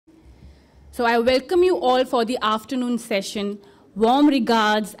So I welcome you all for the afternoon session. Warm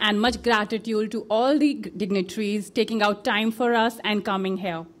regards and much gratitude to all the dignitaries taking out time for us and coming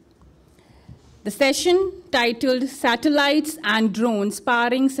here. The session titled Satellites and Drones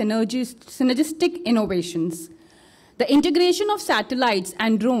Powering Synergistic Innovations. The integration of satellites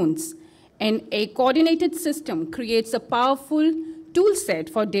and drones in a coordinated system creates a powerful toolset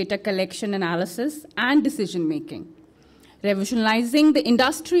for data collection, analysis, and decision-making, revolutionizing the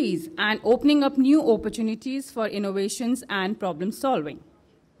industries and opening up new opportunities for innovations and problem solving.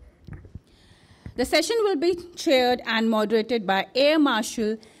 The session will be chaired and moderated by Air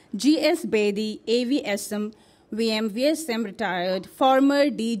Marshal GS Bedi, AVSM, VSM retired, former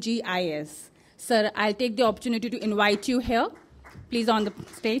DGIS. Sir, I'll take the opportunity to invite you here. Please on the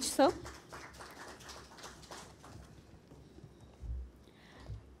stage, sir.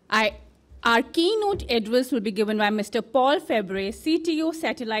 Our keynote address will be given by Mr. Paul Febvre, CTO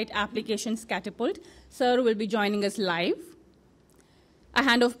Satellite Applications Catapult. Sir will be joining us live. A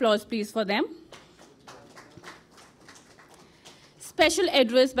hand of applause, please, for them. Special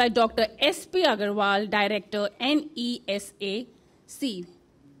address by Dr. S.P. Agarwal, Director, NESAC.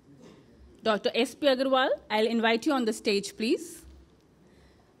 Dr. S.P. Agarwal, I'll invite you on the stage, please.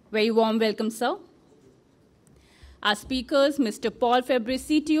 Very warm welcome, sir. Our speakers, Mr. Paul Febvre,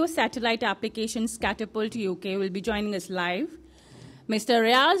 CTO, Satellite Applications Catapult UK, will be joining us live. Mr.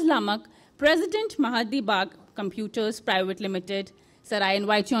 Riaz Lamak, President, Mahdi Bagh Computers Pvt Ltd. Sir, I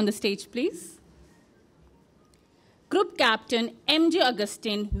invite you on the stage, please. Group Captain, MJ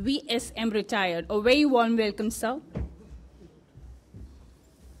Augustine, VSM retired. A very warm welcome, sir.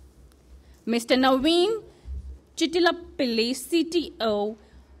 Mr. Naveen Chittilapilly, CTO,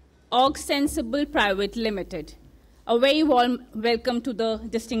 Augsenselab Pvt Ltd. A very warm welcome to the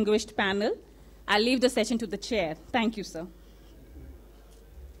distinguished panel. I'll leave the session to the chair. Thank you, sir.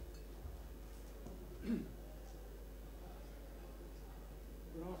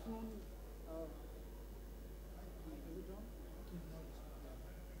 Good afternoon.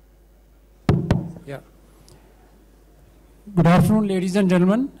 Good afternoon, ladies and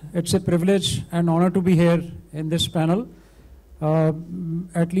gentlemen. It's a privilege and honor to be here in this panel.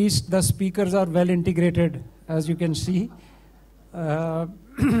 At least the speakers are well integrated, as you can see.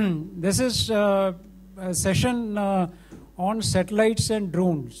 This is a session on satellites and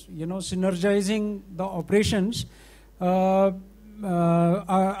drones, synergizing the operations. I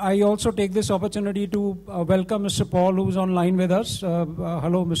also take this opportunity to welcome Mr. Paul, who's online with us.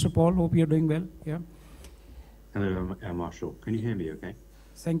 Hello, Mr. Paul. Hope you're doing well. Yeah. Hello, Marshal. Can you hear me okay?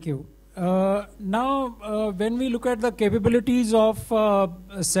 Thank you. Now, when we look at the capabilities of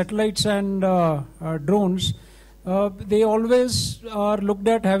satellites and drones, they always are looked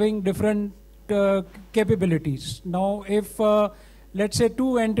at having different capabilities. Now, if let's say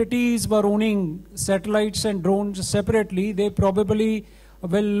two entities were owning satellites and drones separately, they probably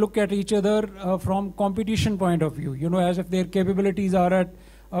will look at each other from competition point of view, as if their capabilities are at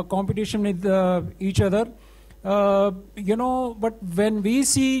competition with each other. But when we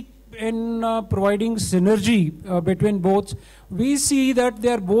see in providing synergy between both, we see that they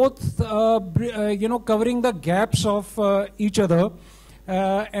are both, covering the gaps of each other.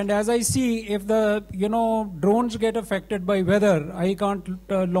 And as I see, if the, drones get affected by weather, I can't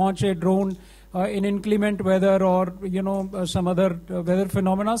launch a drone in inclement weather or, some other weather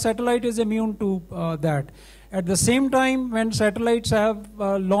phenomena. Satellite is immune to that. At the same time, when satellites have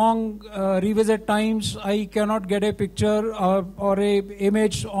long revisit times, I cannot get a picture or a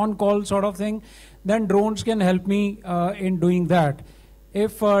image on call sort of thing, then drones can help me in doing that.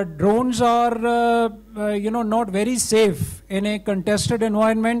 If drones are, not very safe in a contested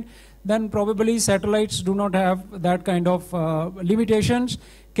environment, then probably satellites do not have that kind of limitations.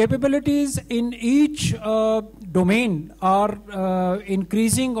 Capabilities in each domain are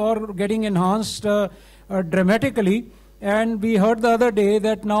increasing or getting enhanced dramatically, and we heard the other day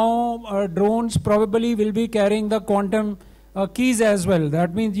that now drones probably will be carrying the quantum keys as well.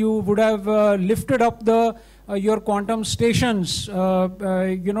 That means you would have lifted up the your quantum stations,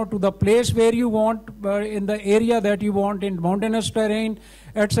 to the place where you want, in the area that you want, in mountainous terrain,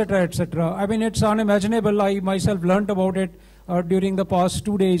 etc., etc. I mean, it's unimaginable. I myself learnt about it during the past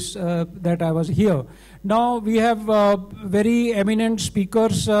 2 days that I was here. Now we have very eminent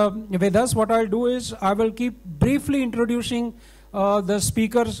speakers with us. What I'll do is I will keep briefly introducing the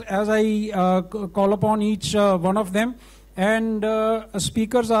speakers as I call upon each one of them, and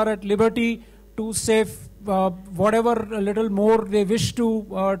speakers are at liberty to say whatever little more they wish to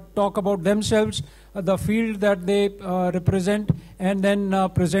talk about themselves, the field that they represent, and then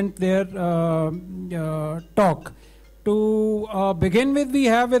present their talk. To begin with, we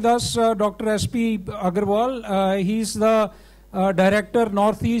have with us Dr. S.P. Agarwal. He's the Director,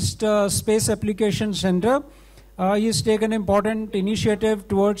 Northeast Space Application Center. He has taken important initiative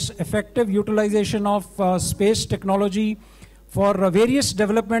towards effective utilization of space technology for various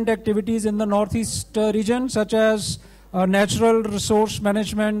development activities in the Northeast region, such as natural resource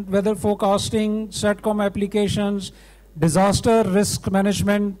management, weather forecasting, SATCOM applications, disaster risk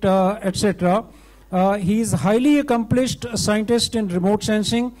management, etc. He is a highly accomplished scientist in remote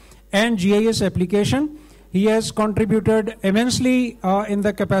sensing and GIS application. He has contributed immensely in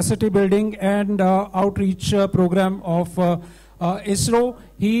the capacity building and outreach program of ISRO.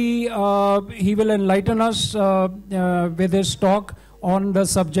 He will enlighten us with his talk on the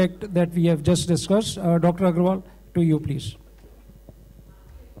subject that we have just discussed. Dr. Agarwal, to you, please.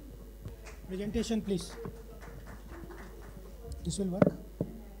 Presentation, please. This will work.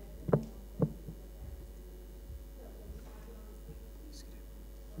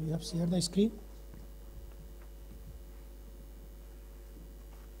 We have shared the screen.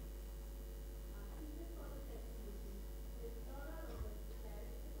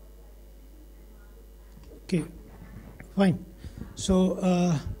 Okay, fine.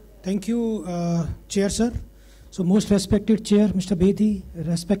 So, thank you, Chair, sir. So, most respected Chair, Mr. Bedi,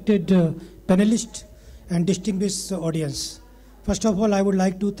 respected panelist and distinguished audience. First of all, I would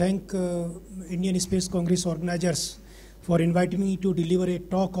like to thank Indian Space Congress organizers for inviting me to deliver a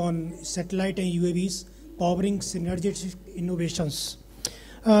talk on satellite and UAVs powering synergistic innovations.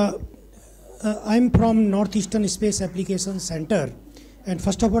 I'm from Northeastern Space Application Center, and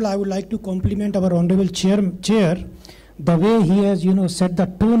first of all, I would like to compliment our honorable chair the way he has, set the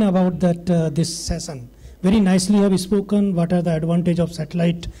tone about that this session. Very nicely have spoken. What are the advantage of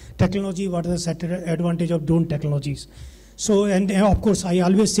satellite technology? What are the advantage of drone technologies? So, and of course, I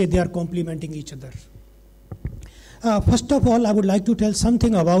always say they are complementing each other. First of all, I would like to tell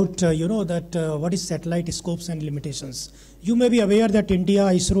something about, what is satellite scopes and limitations. You may be aware that India,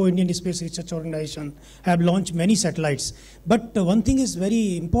 ISRO, Indian Space Research Organization, have launched many satellites. But one thing is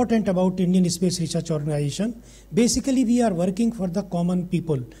very important about Indian Space Research Organization. Basically, we are working for the common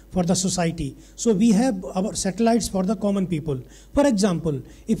people, for the society. So we have our satellites for the common people. For example,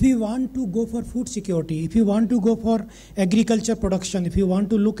 if you want to go for food security, if you want to go for agriculture production, if you want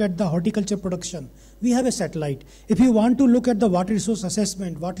to look at the horticulture production, we have a satellite. If you want to look at the water resource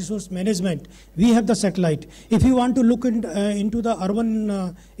assessment, water resource management, we have the satellite. If you want to look into the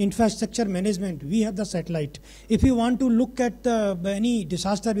urban infrastructure management, we have the satellite. If you want to look at any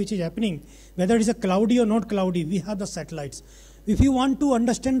disaster which is happening, whether it is a cloudy or not cloudy, we have the satellites. If you want to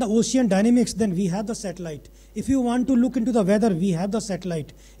understand the ocean dynamics, then we have the satellite. If you want to look into the weather, we have the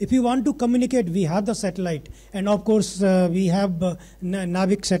satellite. If you want to communicate, we have the satellite. And of course, we have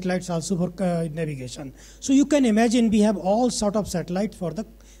NAVIC satellites also for navigation. So you can imagine we have all sort of satellites for the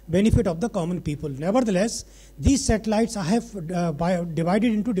benefit of the common people. Nevertheless, these satellites I have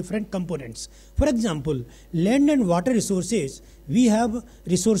divided into different components. For example, land and water resources, we have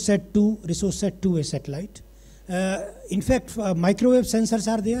resource set 2 a satellite. In fact, microwave sensors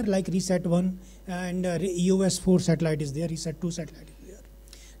are there, like Reset 1 and EOS 4 satellite is there, Reset 2 satellite is there.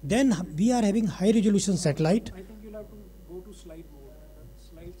 Then we are having high resolution satellite. I think you'll have to go to slide mode.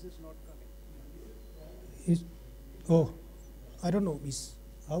 Slides is not coming. Oh, I don't know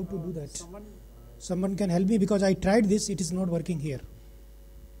how to do that. Someone can help me, because I tried this, it is not working here.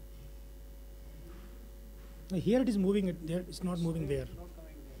 Here it is moving, there it's not moving there. Not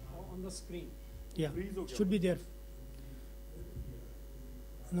coming there. On the screen. Yeah, should be there.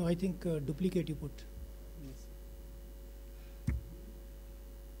 No, I think duplicate you put. Yes.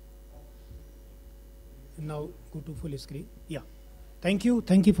 Now go to full screen. Yeah. Thank you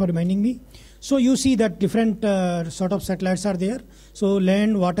for reminding me. So you see that different sort of satellites are there. So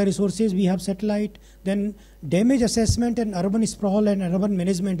land, water resources, we have satellite. Then damage assessment and urban sprawl and urban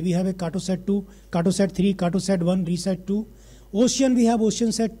management, we have a Cartosat 2, Cartosat 3, Cartosat 1, Reset 2. Ocean, we have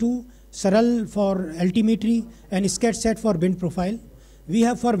Oceansat 2, Saral for altimetry, and SCATSat for wind profile. We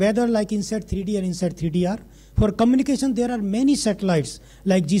have for weather like INSAT 3D and INSAT 3DR. For communication, there are many satellites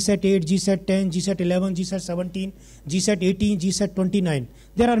like GSAT 8, GSAT 10, GSAT 11, GSAT 17, GSAT 18, GSAT 29.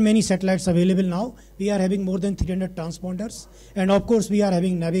 There are many satellites available now. We are having more than 300 transponders. And of course, we are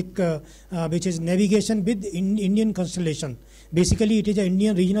having NAVIC, which is navigation with Indian constellation. Basically, it is an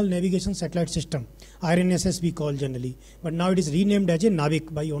Indian Regional Navigation Satellite System, IRNSS we call generally. But now it is renamed as a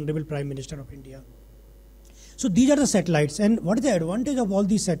NAVIC by Honorable Prime Minister of India. So these are the satellites, and what is the advantage of all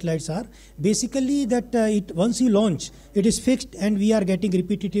these satellites are basically that once you launch, it is fixed, and we are getting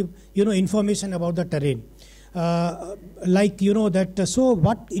repetitive, information about the terrain. So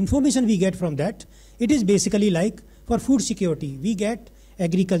what information we get from that? It is basically like, For food security, we get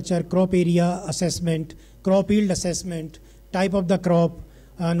agriculture, crop area assessment, crop yield assessment, type of the crop,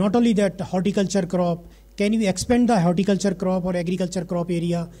 not only that, horticulture crop. Can we expand the horticulture crop or agriculture crop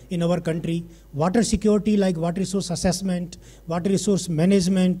area in our country? Water security, like water resource assessment, water resource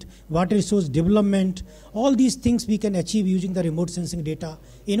management, water resource development. All these things we can achieve using the remote sensing data.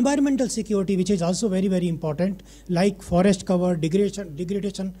 Environmental security, which is also very, very important, like forest cover,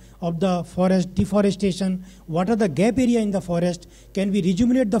 degradation of the forest, deforestation. What are the gap area in the forest? Can we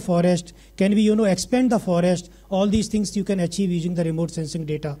rejuvenate the forest? Can we, expand the forest? All these things you can achieve using the remote sensing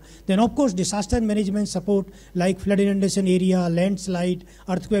data. Then, of course, disaster management support, like flood inundation area, landslide,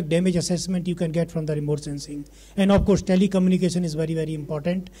 earthquake damage assessment you can get from the remote sensing. And of course, telecommunication is very, very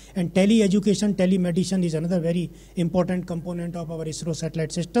important. And tele-education, telemedicine is another very important component of our ISRO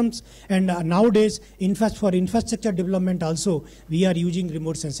satellite systems. And nowadays, for infrastructure development also, we are using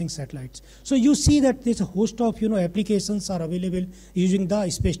remote sensing satellites. So you see that there's a host of, applications are available using the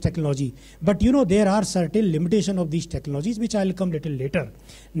space technology. But, there are certain limitations of these technologies, which I will come little later.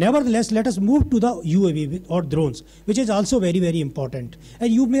 Nevertheless, let us move to the UAV or drones, which is also very, very important.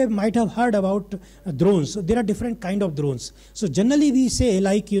 And you might have heard about drones. So there are different kind of drones. So generally we say,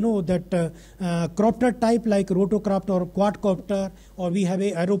 like, that copter type, like rotocopter or quadcopter, or we have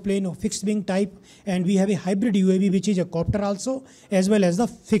a aeroplane or fixed wing type, and we have a hybrid UAV, which is a copter also, as well as the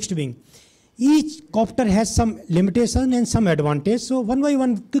fixed wing. Each copter has some limitation and some advantage. So one by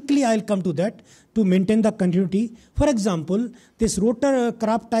one, quickly I'll come to that to maintain the continuity. For example, this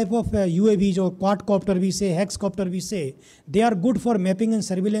rotorcraft type of UAVs or quadcopter we say, hexcopter we say, they are good for mapping and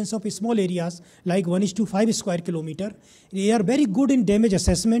surveillance of small areas like 1:5 square kilometer. They are very good in damage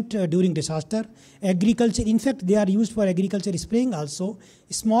assessment during disaster. Agriculture, in fact, they are used for agriculture spraying also.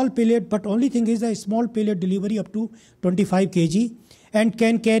 Small payload, but only thing is a small payload delivery up to 25 kg. And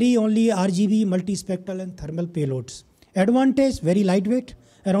can carry only RGB, multispectral and thermal payloads. Advantage, very lightweight,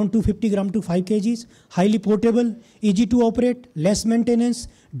 around 250 gram to 5 kgs, highly portable, easy to operate, less maintenance,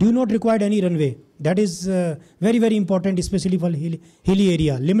 do not require any runway. That is very, very important, especially for hilly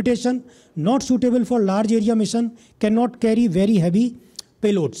area. Limitation, not suitable for large area mission, cannot carry very heavy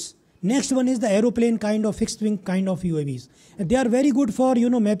payloads. Next one is the aeroplane kind of fixed wing kind of UAVs. They are very good for,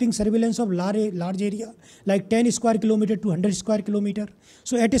 mapping surveillance of large area, like 10 square kilometer to 100 square kilometer.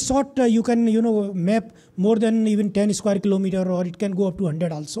 So at a shot, you can, map more than even 10 square kilometer, or it can go up to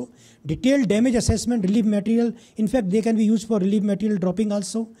 100 also. Detailed damage assessment, relief material. In fact, they can be used for relief material dropping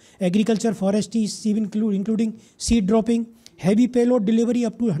also. Agriculture, forestry, even including seed dropping. Heavy payload delivery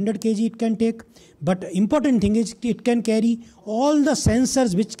up to 100 kg it can take. But important thing is it can carry all the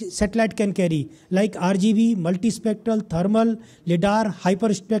sensors which satellite can carry, like RGB, multispectral, thermal, lidar,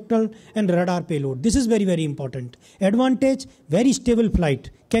 hyperspectral and radar payload. This is very, very important. Advantage, very stable flight,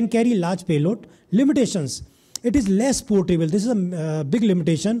 can carry large payload. Limitations, it is less portable. This is a big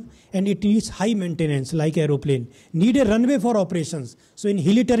limitation, and it needs high maintenance like aeroplane. Need a runway for operations. So in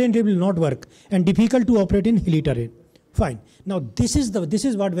hilly terrain it will not work, and difficult to operate in hilly terrain. Fine. Now this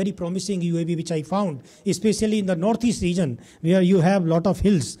is what very promising UAV which I found, especially in the northeast region where you have lot of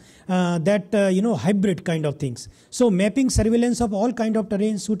hills, hybrid kind of things. So mapping surveillance of all kind of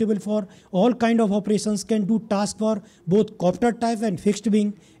terrain suitable for all kind of operations, can do task for both copter type and fixed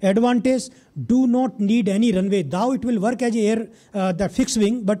wing. Advantage, do not need any runway. Though it will work as the fixed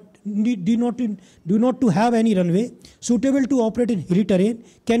wing, but do not to have any runway. Suitable to operate in hilly terrain,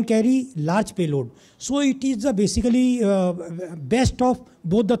 can carry large payload. So it is the basically best of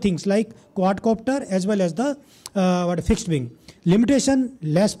both the things, like quadcopter as well as the fixed wing. Limitation,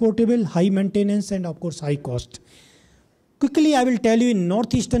 less portable, high maintenance and of course high cost. Quickly, I will tell you, in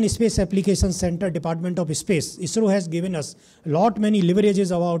Northeastern Space Applications Center, Department of Space, ISRO has given us many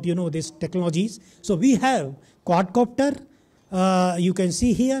leverages about these technologies. So we have quadcopter. You can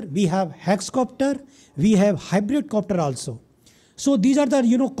see here we have hexcopter, we have hybrid copter also. So these are the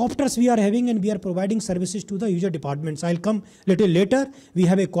copters we are having, and we are providing services to the user departments. I'll come little later. We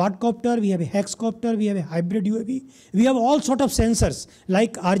have a quadcopter, we have a hexcopter, we have a hybrid UAV. We have all sort of sensors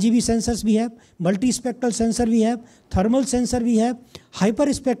like RGB sensors we have, multispectral sensor we have, thermal sensor we have,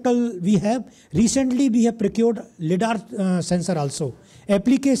 hyperspectral we have. Recently we have procured lidar sensor also.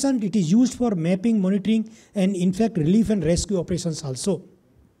 Application, it is used for mapping, monitoring and in fact relief and rescue operations also.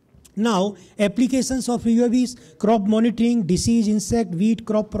 Now, applications of UAVs, crop monitoring, disease, insect, weed,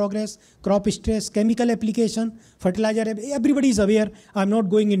 crop progress, crop stress, chemical application, fertilizer, everybody is aware. I'm not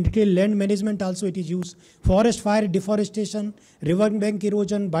going in detail. Land management also it is used. Forest fire, deforestation, river bank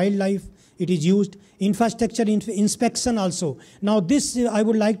erosion, wildlife, it is used. Infrastructure inspection also. Now this I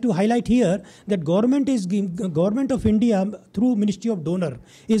would like to highlight here that government of India through Ministry of Donor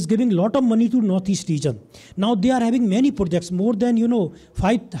is giving lot of money to Northeast region. Now they are having many projects, more than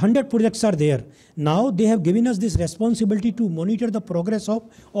 500 projects are there. Now they have given us this responsibility to monitor the progress of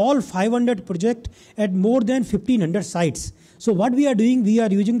all 500 projects at more than 1500 sites. So what we are doing, we are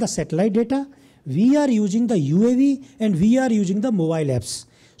using the satellite data, we are using the UAV, and we are using the mobile apps.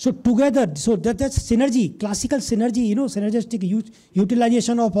 So together, so that's synergy, classical synergy, synergistic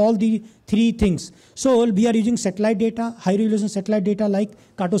utilization of all the three things. So we are using satellite data, high resolution satellite data like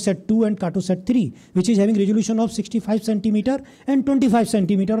Cartosat 2 and Cartosat 3, which is having resolution of 65 centimeter and 25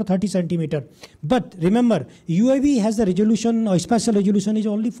 centimeter or 30 centimeter. But remember, UAV has the resolution, or spatial resolution is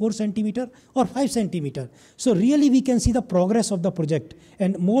only 4 centimeter or 5 centimeter. So really we can see the progress of the project,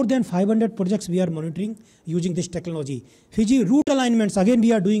 and more than 500 projects we are monitoring using this technology. Fiji route alignments, again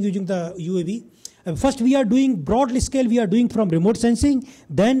we are doing using the UAV. First we are doing broad scale, we are doing from remote sensing,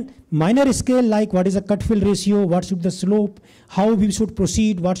 then minor scale like what is the cut fill ratio, what should the slope, how we should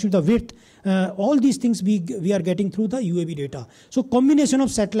proceed, what should the width, all these things we are getting through the UAV data. So combination of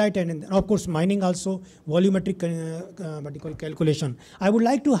satellite and of course mining also, volumetric calculation. I would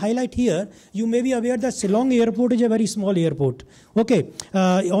like to highlight here, you may be aware that Shillong airport is a very small airport. Okay,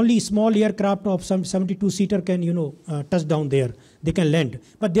 only small aircraft of some 72-seater can touch down there. They can land.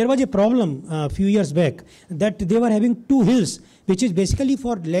 But there was a problem a few years back that they were having two hills, which is basically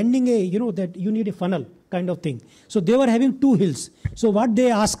for landing that you need a funnel kind of thing. So they were having two hills. So what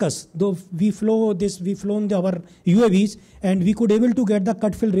they asked us, though we flown our UAVs and we could able to get the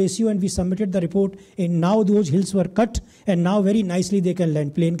cut fill ratio and we submitted the report, and now those hills were cut and now very nicely they can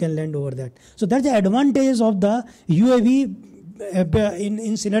land, plane can land over that. So that's the advantage of the UAV in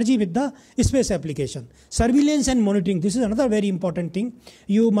synergy with the space application. Surveillance and monitoring, this is another very important thing.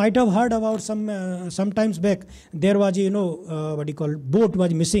 You might have heard about some times back, there was boat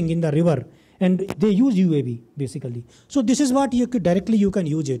was missing in the river and they use UAV basically. So this is what you can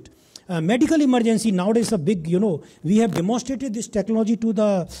use it. Medical emergency, nowadays a big, we have demonstrated this technology to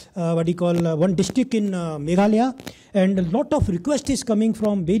the, one district in Meghalaya, and a lot of request is coming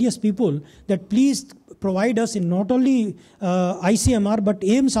from various people that please provide us in not only ICMR but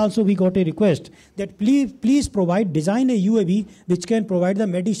AIMS also we got a request that please design a UAV which can provide the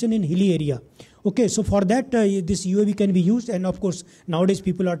medicine in hilly area. Okay, so for that this UAV can be used, and of course nowadays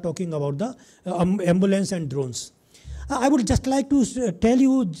people are talking about the ambulance and drones. I would just like to tell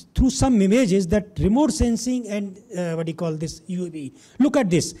you through some images that remote sensing and this UAV. Look at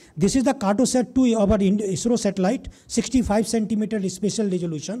this. This is the Cartosat 2 of our ISRO satellite, 65 centimeter spatial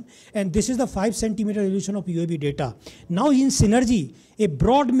resolution, and this is the 5 centimeter resolution of UAV data. Now in synergy, a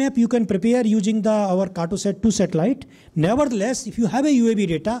broad map you can prepare using our Cartosat 2 satellite. Nevertheless, if you have a UAV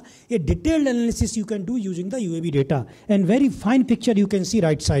data, a detailed analysis you can do using the UAV data, and very fine picture you can see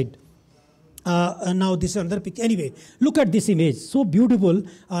right side. Now this is another picture. Anyway, look at this image, so beautiful.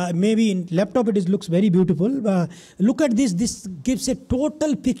 Maybe in laptop it looks very beautiful. Look at this. This gives a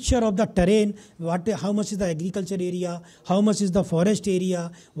total picture of the terrain. How much is the agriculture area? How much is the forest area?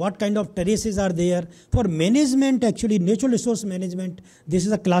 What kind of terraces are there? For management, actually natural resource management, this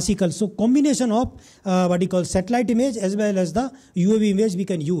is a classical. So combination of satellite image as well as the UAV image we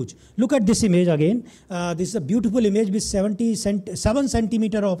can use. Look at this image again. This is a beautiful image with 7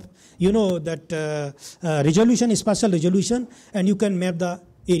 centimeter of resolution, spatial resolution, and you can map the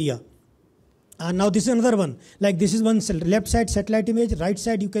area. And now this is another one. Like this is one left side satellite image, right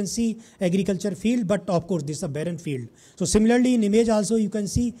side you can see agriculture field, but of course this is a barren field. So similarly in image also you can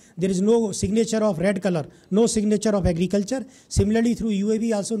see there is no signature of red color, no signature of agriculture. Similarly through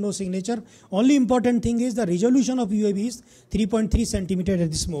UAV also no signature. Only important thing is the resolution of UAV is 3.3 centimeter at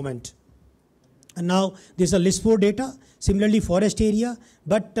this moment. And now this is a list 4 data. Similarly12th area,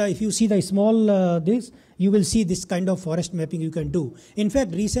 but if you see the small this, you will see this kind of forest mapping you can do. In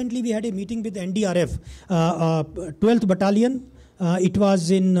fact, recently we had a meeting with NDRF, 12th Battalion, it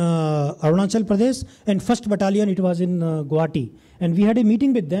was in Arunachal Pradesh, and 1st Battalion it was in Guwahati. And we had a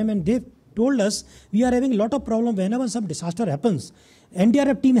meeting with them and they told us we are having a lot of problem whenever some disaster happens.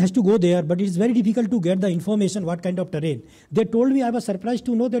 NDRF team has to go there, but it is very difficult to get the information what kind of terrain. They told me, I was surprised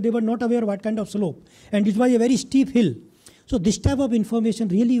to know that they were not aware what kind of slope, and it was a very steep hill. So this type of information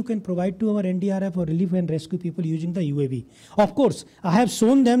really you can provide to our NDRF or relief and rescue people using the UAV. Of course, I have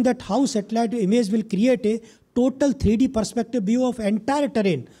shown them that how satellite image will create a total 3D perspective view of entire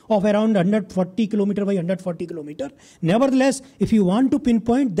terrain of around 140 kilometer by 140 kilometer. Nevertheless, if you want to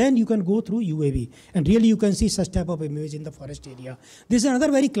pinpoint, then you can go through UAV. And really you can see such type of image in the forest area. This is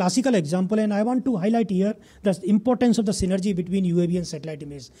another very classical example, and I want to highlight here the importance of the synergy between UAV and satellite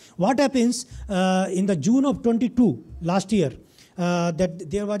image. What happens in the June of 22 last year, that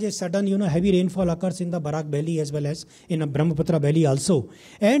there was a sudden, heavy rainfall occurs in the Bagh Valley as well as in Brahmaputra Valley also.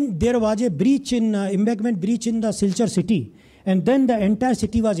 And there was a breach in, embankment breach in the Silchar city. And then the entire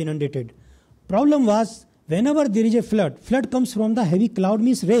city was inundated. Problem was, whenever there is a flood comes from the heavy cloud,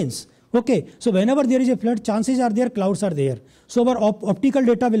 means rains. Okay, so whenever there is a flood, chances are there, clouds are there. So our optical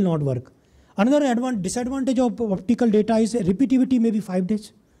data will not work. Another disadvantage of optical data is repeativity, maybe 5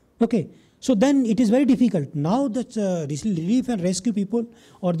 days. Okay. So then it is very difficult. Now that relief and rescue people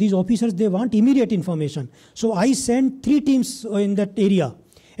or these officers, they want immediate information. So I sent 3 teams in that area,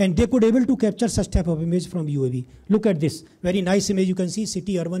 and they could able to capture such type of image from UAV. Look at this. Very nice image. You can see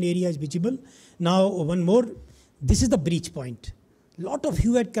city urban area is visible. Now one more. This is the breach point. Lot of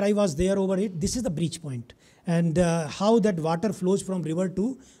hue and cry was there over it. This is the breach point. And how that water flows from river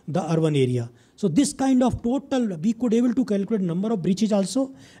to the urban area. So this kind of total, we could able to calculate number of breaches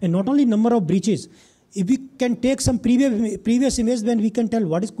also, and not only number of breaches. If we can take some previous image, then we can tell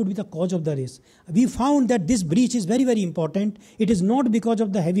what could be the cause of the race. We found that this breach is very, very important. It is not because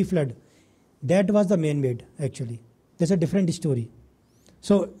of the heavy flood. That was the man-made actually. That's a different story.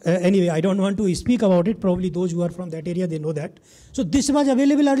 So anyway, I don't want to speak about it. Probably those who are from that area, they know that. So this was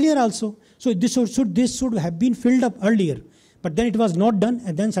available earlier also. So this should have been filled up earlier. But then it was not done,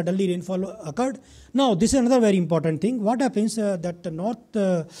 and then suddenly rainfall occurred. Now, this is another very important thing. What happens that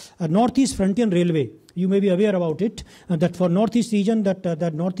Northeast Frontier Railway, you may be aware about it, that for Northeast region,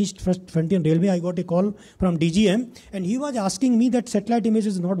 that Northeast Frontier Railway, I got a call from DGM, and he was asking me that satellite image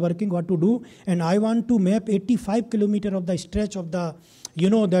is not working, what to do, and I want to map 85 kilometer of the stretch of the,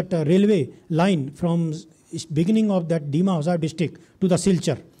 that railway line from beginning of that Dima Hazar district to the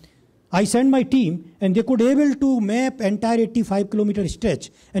Silchar. I sent my team, and they could able to map entire 85 kilometer stretch.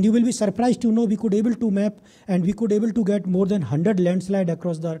 And you will be surprised to know we could able to map, and we could able to get more than 100 landslide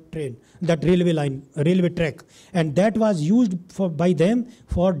across the that railway line, railway track. And that was used by them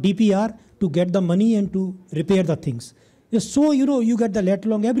for DPR to get the money and to repair the things. So, you get the let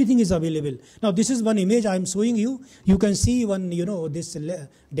along, everything is available. Now, this is one image I am showing you. You can see one, this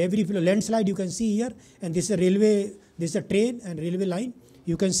debris landslide you can see here. And this is a railway, this is a train and railway line.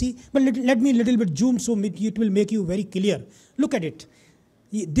 You can see, but let me little bit zoom so it will make you very clear. Look at it.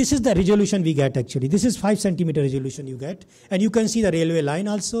 This is the resolution we get actually. This is 5 centimeter resolution you get. And you can see the railway line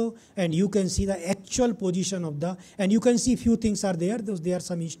also. And you can see the actual position of the, and you can see few things are there. There are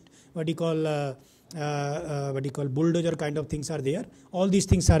some, what you call bulldozer kind of things are there. All these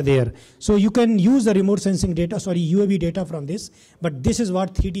things are there. So you can use the remote sensing data, UAV data from this. But this is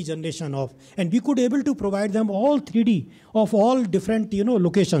what 3D generation of. And we could able to provide them all 3D of all different,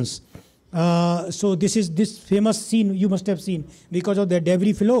 locations. So this is this famous scene you must have seen. Because of the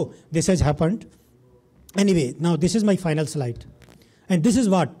debris flow, this has happened. Anyway, now this is my final slide. And this is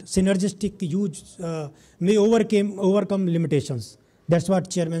what synergistic huge may overcome limitations. That's what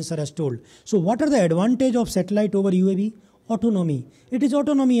Chairman Sir has told. So what are the advantage of satellite over UAV? Autonomy. It is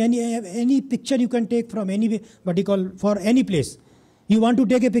autonomy. Any picture you can take from any, for any place. You want to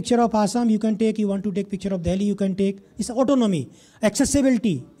take a picture of Assam, you can take. You want to take picture of Delhi, you can take. It's autonomy.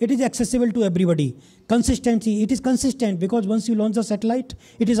 Accessibility. It is accessible to everybody. Consistency. It is consistent because once you launch a satellite,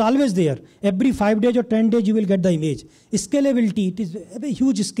 it is always there. Every 5 days or 10 days, you will get the image. Scalability. It is a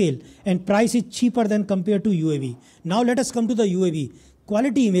huge scale. And price is cheaper than compared to UAV. Now let us come to the UAV.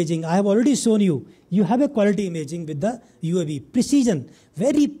 Quality imaging, I have already shown you. You have a quality imaging with the UAV. Precision,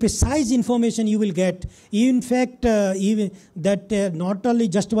 very precise information you will get. In fact, even that not only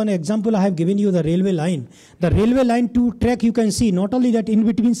just one example I have given you, the railway line. The railway line to track you can see, not only that in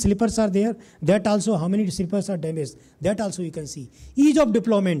between slippers are there, that also how many slippers are damaged. That also you can see. Ease of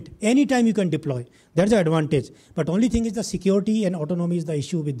deployment, anytime you can deploy. That's the advantage. But only thing is the security and autonomy is the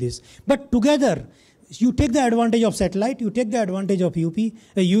issue with this. But together, you take the advantage of satellite, you take the advantage of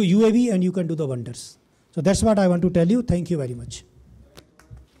UAV, and you can do the wonders. So that's what I want to tell you. Thank you very much.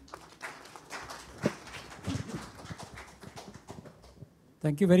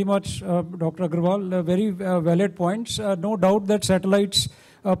 Thank you very much, Dr. Agarwal. Very valid points. No doubt that satellites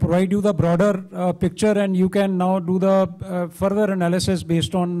provide you the broader picture, and you can now do the further analysis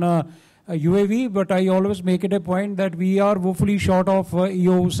based on UAV, but I always make it a point that we are woefully short of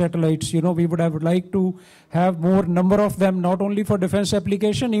EO satellites. You know, we would have liked to have more number of them, not only for defense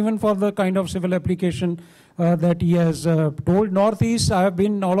application, even for the kind of civil application that he has told. Northeast, I have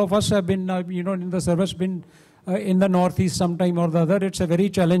been, all of us have been, you know, in the service, been in the Northeast sometime or the other. It's a very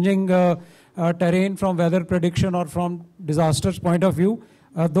challenging terrain from weather prediction or from disasters point of view.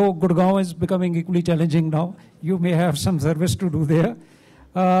 Though Gurgaon is becoming equally challenging now, you may have some service to do there.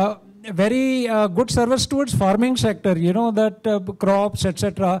 Very good service towards farming sector, you know, that crops,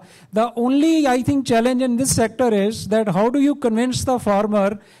 etc. The only, I think, challenge in this sector is that how do you convince the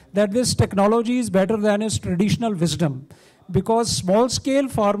farmer that this technology is better than his traditional wisdom? Because small-scale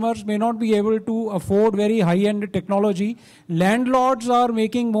farmers may not be able to afford very high-end technology. Landlords are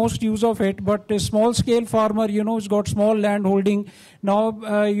making most use of it, but a small-scale farmer, you know, has got small land holding.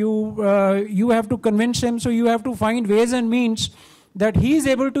 Now you have to convince him, so you have to find ways and means that he is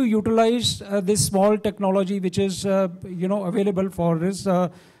able to utilize this small technology which is, you know, available for his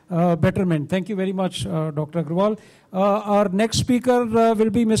betterment. Thank you very much, Dr. Agarwal. Our next speaker will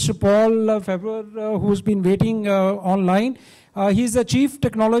be Mr. Paul Febvre, who's been waiting online. He's the Chief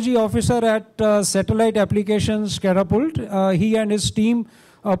Technology Officer at Satellite Applications Catapult. He and his team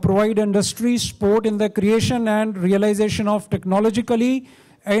provide industry support in the creation and realization of technologically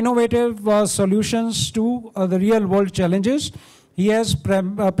innovative solutions to the real-world challenges. He has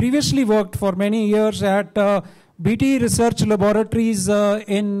previously worked for many years at Bedi Research Laboratories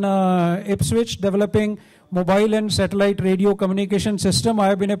in Ipswich, developing mobile and satellite radio communication system. I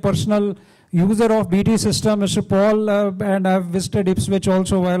have been a personal user of Bedi system, Mr. Paul, and I have visited Ipswich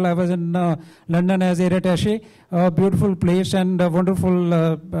also while I was in London as air attaché. Beautiful place and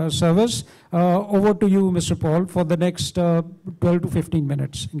wonderful service. Over to you, Mr. Paul, for the next 12 to 15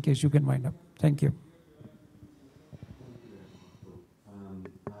 minutes, in case you can wind up. Thank you.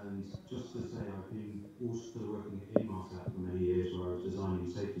 And just to say, I've been also working in Marshal for many years, where I was designing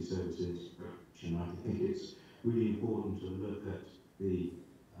safety services. And I think it's really important to look at the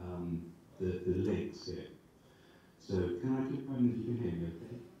links here. So can I keep going if you can hear me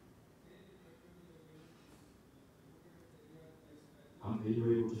okay? Are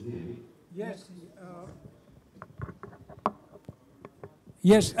you able to hear me? Yes.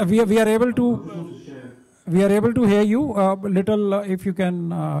 Yes, we are able to. We are able to hear you. Little, if you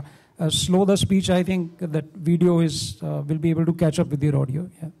can slow the speech, I think that video is will be able to catch up with your audio.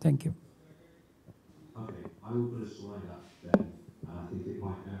 Yeah, thank you. Okay, I will put a slide up then. I think it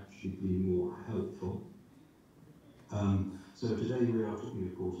might actually be more helpful. So today we are talking,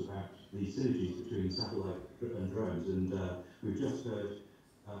 of course, about the synergies between satellite and drones, and we've just heard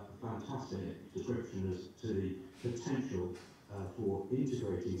a fantastic description as to the potential for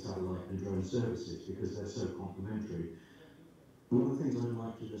integrating satellite and drone services because they're so complementary. One of the things I'd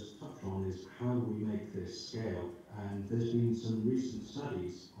like to just touch on is how we make this scale, and there's been some recent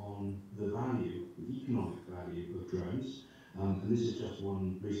studies on the value, the economic value of drones, and this is just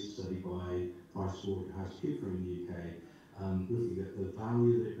one recent study by PricewaterhouseCoopers in the UK, looking at the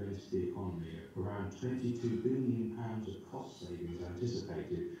value that it brings to the economy. Around £22 billion of cost savings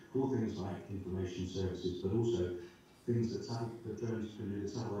anticipated for things like information services, but also things that drones can do that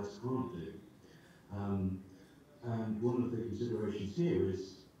satellites can't do. And one of the considerations here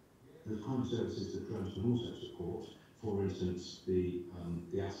is the kind of services that drones can also support. For instance,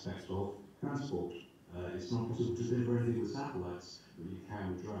 the aspect of transport. It's not possible to deliver anything with satellites, but you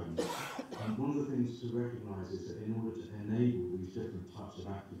can with drones. One of the things to recognise is that in order to enable these different types of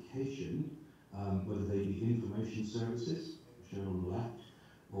application, whether they be information services, shown on the left,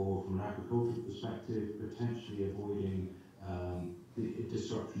 or from an agricultural perspective, potentially avoiding the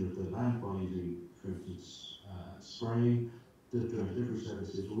disruption of the land by using, for instance, spraying, the drone delivery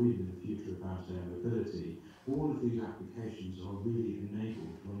services, or even in the future about air mobility. All of these applications are really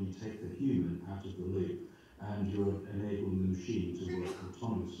enabled when you take the human out of the loop and you're enabling the machine to work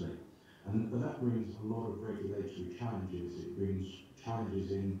autonomously. But that brings a lot of regulatory challenges. It brings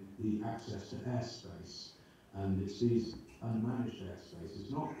challenges in the access to airspace. And it's these unmanaged airspace.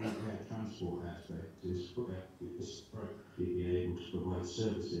 It's not the air transport airspace. It's being able to provide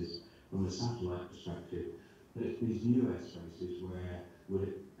services from a satellite perspective. But it's these new airspaces where will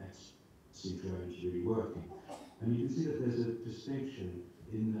it see drones really working. And you can see that there's a distinction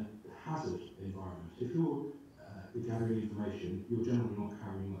in the hazard environment. If you're gathering information, you're generally not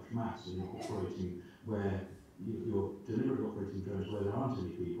carrying much mass, and you're operating where you're deliberately operating drones where there aren't any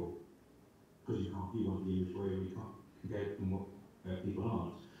people, because you want the image where you can't get from where people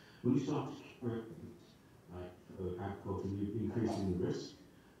aren't. When you start to carry like agriculture, you're increasing the risk.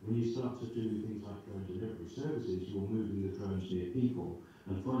 When you start to do things like drone delivery services, you're moving the drones near people.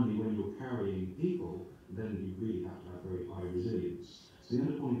 And finally, when you're carrying people, then you really have to have very high resilience. So the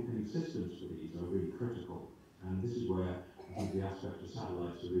underpinning systems for these are really critical, and this is where I think the aspect of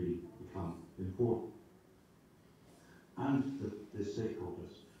satellites have really become important. And the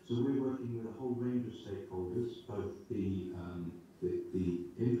stakeholders. So we're working with a whole range of stakeholders, both the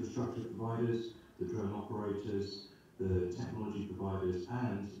infrastructure providers, the drone operators, the technology providers,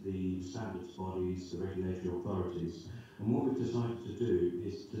 and the standards bodies, the regulatory authorities. And what we've decided to do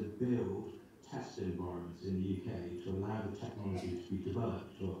is to build test environments in the UK to allow the technology to be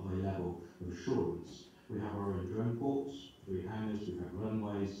developed to a high level of assurance. We have our own drone ports, 3 hangars, we have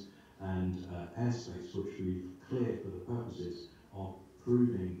runways, and airspace which we've cleared for the purposes of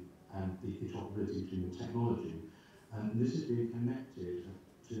proving the interoperability between the technology. And this is being connected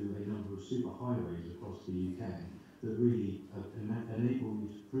to a number of superhighways across the UK that really enable you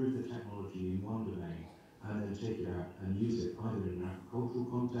to prove the technology in one domain and then take it out and use it either in an agricultural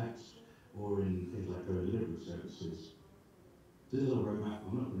context or in things like drone delivery services. This is our roadmap.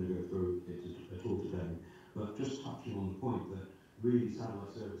 I'm not going to go through it at all today, but just touching on the point that really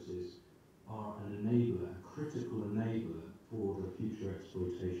satellite services are an enabler, a critical enabler for the future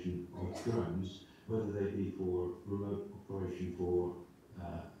exploitation of drones, whether they be for remote operation for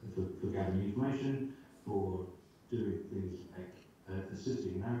gathering information, for doing things like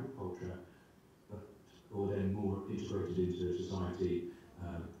assisting in agriculture, or then more integrated into society,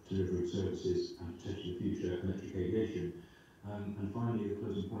 delivering services and potentially future electric aviation. And finally, the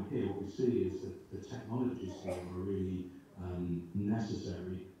closing point here, what we see is that the technologies here are really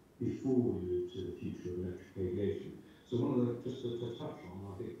necessary before we move to the future of electric aviation. So one of the, just to touch on,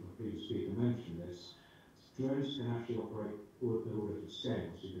 I think the previous speaker mentioned this, drones can actually operate at all different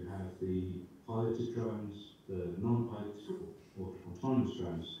scales. You can have the piloted drones, the non-piloted or autonomous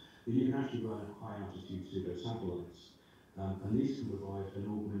drones, but you can actually run at high altitude pseudo satellites. And these can provide an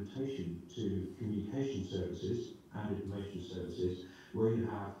augmentation to communication services and information services where you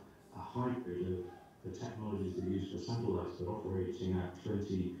have a hybrid of the technologies that are used for satellites that are operating at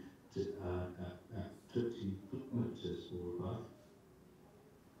 20 kilometers or above,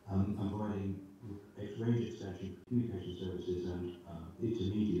 and providing range extension communication services and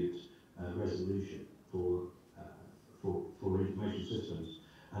intermediate resolution for information systems.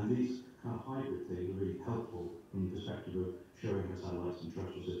 And these kind of hybrid things are really helpful from the perspective of showing how satellites and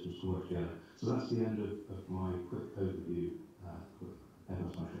terrestrial systems can work together. So that's the end of my quick overview.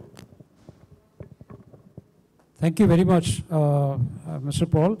 Thank you very much, Mr.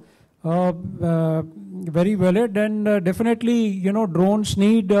 Paul. Very valid, and definitely, you know, drones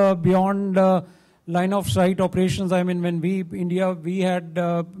need beyond line of sight operations. I mean, when India, we had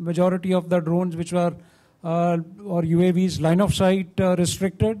majority of the drones which were or UAVs line of sight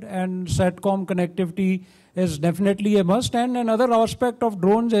restricted, and SATCOM connectivity is definitely a must. And another aspect of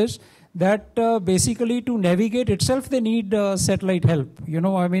drones is that basically to navigate itself they need satellite help. You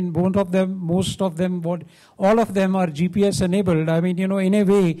know, I mean, both of them, most of them, all of them are GPS enabled. I mean, you know, in a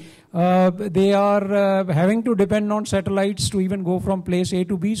way they are having to depend on satellites to even go from place A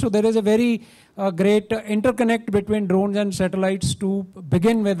to B. So there is a very great interconnect between drones and satellites to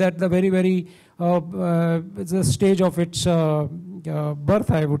begin with at the very the stage of its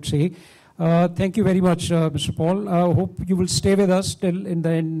birth, I would say. Thank you very much, Mr. Paul. I hope you will stay with us till in the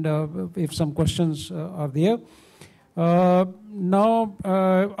end if some questions are there. Now,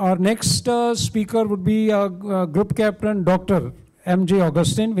 our next speaker would be Group Captain Dr. M.J.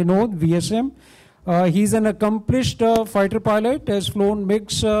 Augustine, Vinod, VSM. He's an accomplished fighter pilot, has flown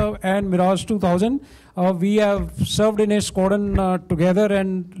MiGs and Mirage 2000. We have served in a squadron together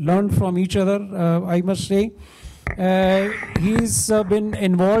and learned from each other, I must say. He's been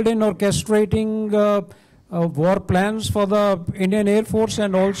involved in orchestrating war plans for the Indian Air Force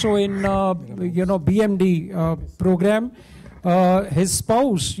and also in BMD program. His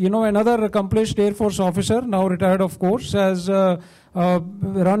spouse, another accomplished Air Force officer, now retired of course, has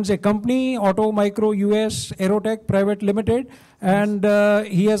runs a company, Auto Micro US Aerotech Private Limited, and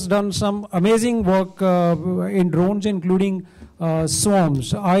he has done some amazing work in drones, including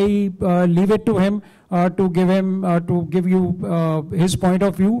swarms. I leave it to him to give you his point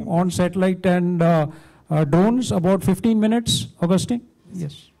of view on satellite and drones. About 15 minutes, Augustine.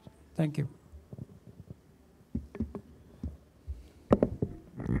 Yes, thank you.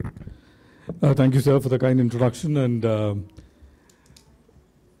 Thank you, sir, for the kind introduction. And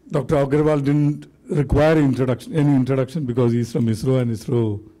Dr. Agarwal didn't require any introduction because he's from ISRO, and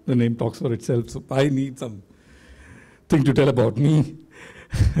ISRO, the name talks for itself. So I need something to tell about me,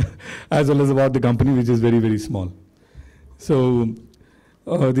 as well as about the company, which is very, very small. So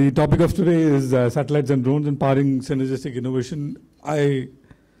The topic of today is satellites and drones and powering synergistic innovation. A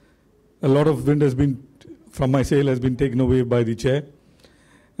lot of wind has been, from my sail, has been taken away by the chair,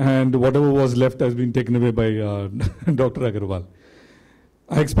 and whatever was left has been taken away by Dr. Agarwal.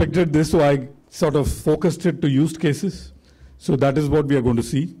 I expected this, so I sort of focused it to use cases. So that is what we are going to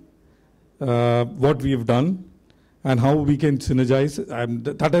see, what we have done, and how we can synergize. And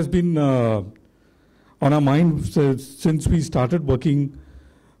that has been on our mind since we started working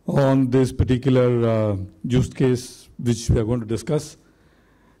on this particular use case, which we are going to discuss.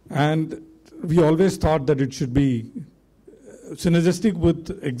 And we always thought that it should be synergistic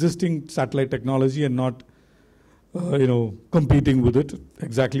with existing satellite technology and not, competing with it,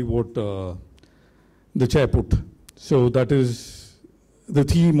 exactly what the chair put. So that is the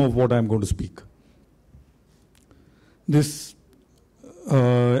theme of what I'm going to speak. This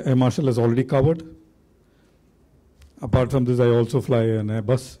Marshal has already covered. Apart from this, I also fly an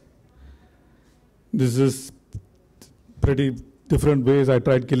Airbus. This is pretty different ways. I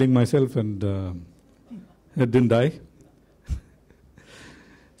tried killing myself and I didn't die.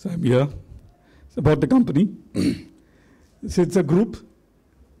 So I'm here. It's about the company. So it's a group.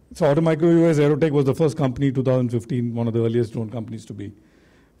 So Automicro US Aerotech was the first company, 2015, one of the earliest drone companies to be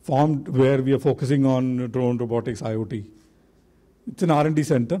formed, where we are focusing on drone, robotics, IoT. It's an R&D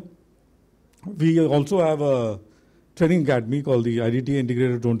center. We also have a training academy called the IDTA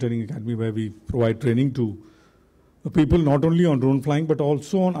Integrated Drone Training Academy, where we provide training to people not only on drone flying, but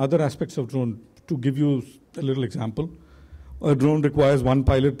also on other aspects of drone. To give you a little example, a drone requires one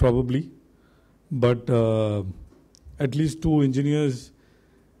pilot probably, but at least two engineers,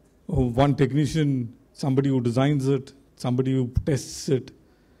 one technician, somebody who designs it, somebody who tests it.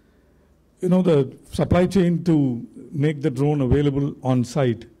 The supply chain to make the drone available on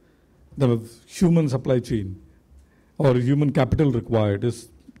site, the human supply chain or human capital required is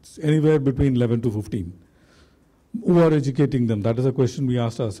anywhere between 11 to 15. Who are educating them? That is a question we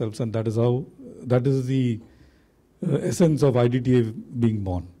asked ourselves, and that is the essence of IDTA being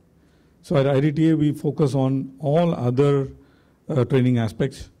born. So at IDTA, we focus on all other training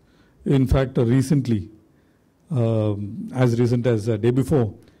aspects. In fact, recently, as recent as the day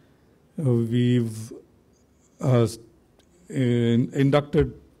before, we've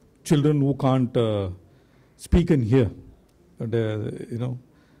inducted children who can't speak and hear,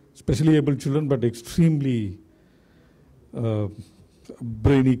 specially able children, but extremely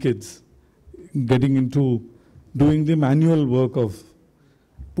brainy kids, getting into doing the manual work of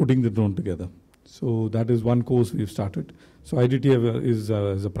putting the drone together. So that is one course we've started. So IDTA is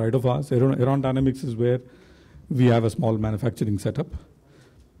a pride of ours. Aerodynamics is where we have a small manufacturing setup.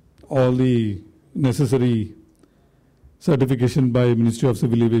 All the necessary certification by Ministry of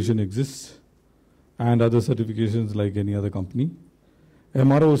Civil Aviation exists, and other certifications like any other company.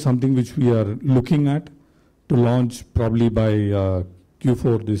 MRO is something which we are looking at to launch probably by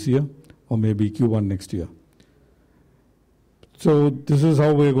Q4 this year, or maybe Q1 next year. So this is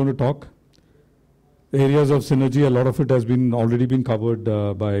how we're going to talk. Areas of synergy, a lot of it has already been covered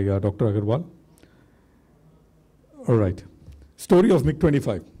by Dr. Agarwal. All right. Story of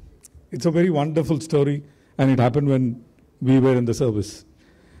MiG-25. It's a very wonderful story, and it happened when we were in the service.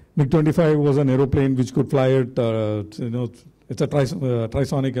 MiG-25 was an aeroplane which could fly at, it's a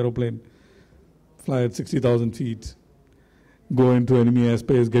trisonic aeroplane, fly at 60,000 feet, go into enemy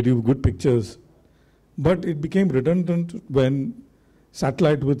airspace, get you good pictures. But it became redundant when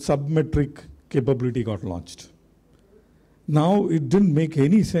satellite with submetric capability got launched. Now, it didn't make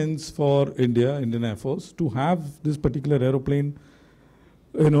any sense for Indian Air Force, to have this particular aeroplane,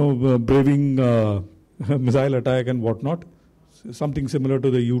 braving missile attack and whatnot, something similar to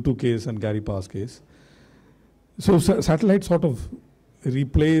the U-2 case and Gary Pass case. So satellite sort of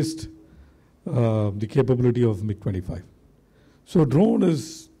replaced the capability of MiG-25. So drone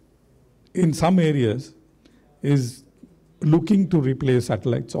is, in some areas, is looking to replace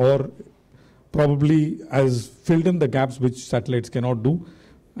satellites, or probably has filled in the gaps which satellites cannot do.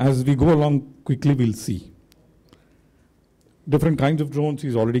 As we go along quickly, we'll see. Different kinds of drones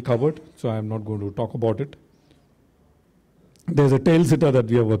he's already covered, so I'm not going to talk about it. There's a tail sitter that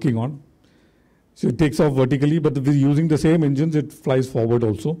we are working on. So it takes off vertically, but using the same engines, it flies forward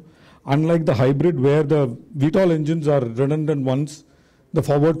also. Unlike the hybrid, where the VTOL engines are redundant once the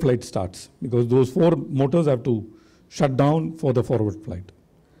forward flight starts, because those 4 motors have to shut down for the forward flight.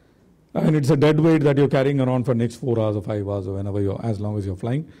 And it's a dead weight that you're carrying around for next 4 hours or 5 hours or whenever as long as you're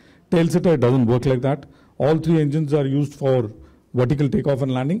flying. Tail sitter, it doesn't work like that. All 3 engines are used for vertical takeoff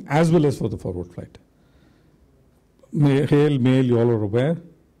and landing as well as for the forward flight. Hail, mail, you all are aware.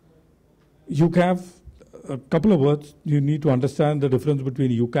 UCAV, a couple of words. You need to understand the difference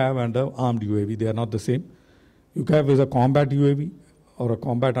between UCAV and an armed UAV. They are not the same. UCAV is a combat UAV or a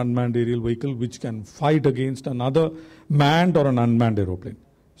combat unmanned aerial vehicle which can fight against another manned or an unmanned aeroplane.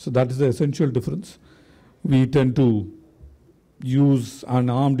 So that is the essential difference. We tend to use an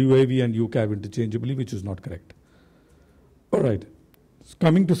armed UAV and UCAV interchangeably, which is not correct. All right.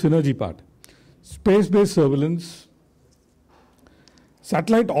 Coming to synergy part. Space-based surveillance.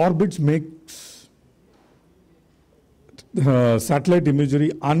 Satellite orbits makes satellite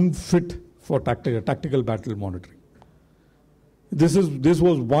imagery unfit for tactical battle monitoring. This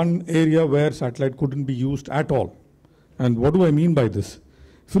was one area where satellite couldn't be used at all. And what do I mean by this?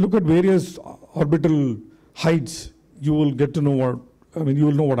 If you look at various orbital heights, you will get to know what, you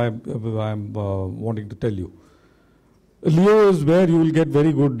will know what I'm wanting to tell you. LEO is where you will get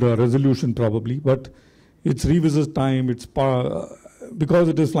very good resolution probably, but it's revisit time, because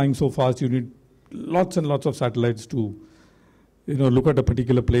it is flying so fast, you need lots and lots of satellites to look at a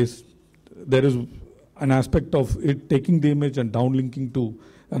particular place. There is an aspect of it taking the image and downlinking to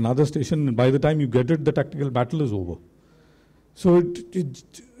another station, and by the time you get it, the tactical battle is over. So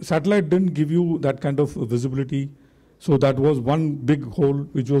satellite didn't give you that kind of visibility. So that was one big hole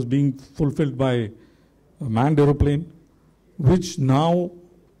which was being fulfilled by a manned aeroplane, which now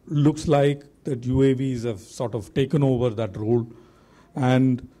looks like that UAVs have sort of taken over that role.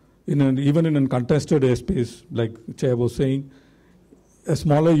 And even in a contested airspace, like Chair was saying, a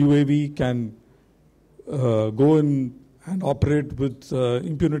smaller UAV can go in and operate with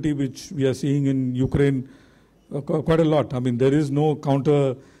impunity, which we are seeing in Ukraine quite a lot. There is no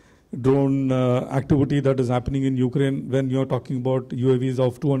counter drone activity that is happening in Ukraine when you're talking about UAVs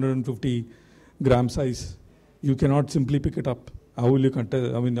of 250 gram size. You cannot simply pick it up. How will you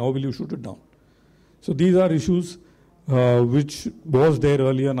contest? How will you shoot it down? So these are issues which was there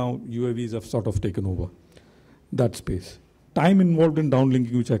earlier. Now UAVs have sort of taken over that space. Time involved in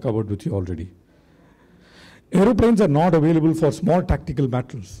downlinking, which I covered with you already. Aeroplanes are not available for small tactical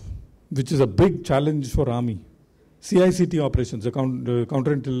battles, which is a big challenge for Army. CICT operations,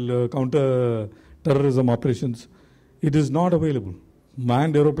 counter-terrorism operations, it is not available.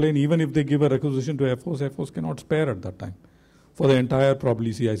 Manned aeroplane, even if they give a requisition to Air Force cannot spare at that time for the entire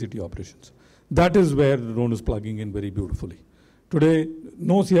probably CICT operations. That is where the drone is plugging in very beautifully. Today,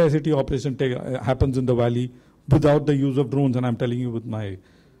 no CICT operation happens in the valley without the use of drones, and I'm telling you with my,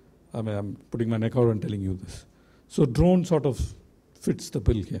 I'm putting my neck out and telling you this. So drone sort of fits the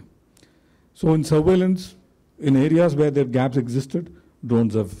bill here. So in surveillance, in areas where there gaps existed,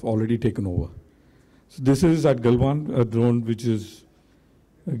 drones have already taken over. So this is at Galwan, a drone which is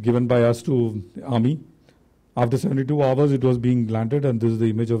given by us to Army. After 72 hours, it was being landed, and this is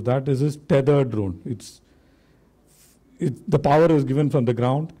the image of that. This is tethered drone. The power is given from the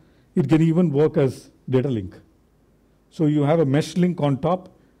ground. It can even work as data link. So you have a mesh link on top,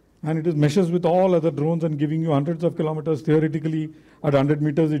 and it is meshes with all other drones and giving you hundreds of kilometers. Theoretically, at 100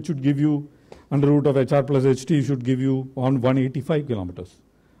 meters, it should give you, under root of HR plus HT, should give you on 185 kilometers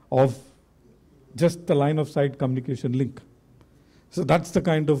of just the line of sight communication link. So that's the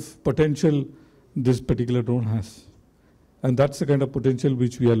kind of potential this particular drone has. And that's the kind of potential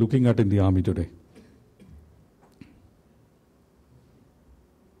which we are looking at in the Army today.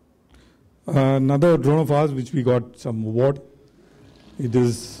 Another drone of ours which we got some award, it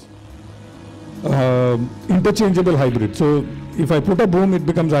is interchangeable hybrid. So if I put a boom, it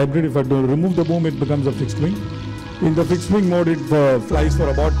becomes hybrid. If I remove the boom, it becomes a fixed wing. In the fixed wing mode, it flies for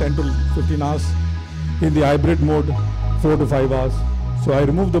about 10 to 15 hours. In the hybrid mode, 4 to 5 hours. So I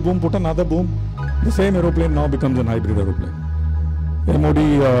remove the boom, put another boom. The same aeroplane now becomes an hybrid aeroplane.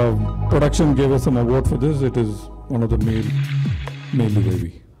 MOD production gave us some award for this. It is one of the male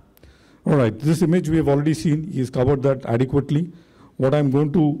UAV. All right, this image we have already seen. He's covered that adequately. What I'm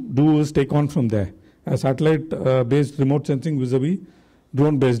going to do is take on from there. A satellite-based remote sensing vis-a-vis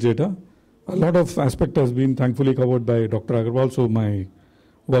drone-based data. A lot of aspect has been thankfully covered by Dr. Agarwal, so my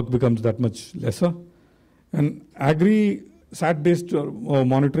work becomes that much lesser. And agri-sat-based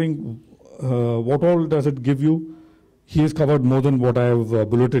monitoring, what all does it give you? He has covered more than what I have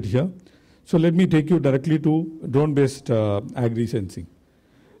bulleted here. So let me take you directly to drone-based agri-sensing.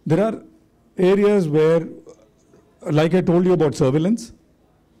 There are areas where, like I told you about surveillance,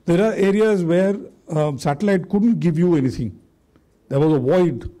 there are areas where satellite couldn't give you anything. There was a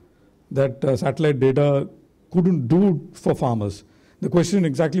void that satellite data couldn't do for farmers. The question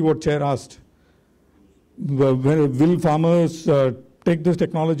exactly what Chair asked. Will farmers take this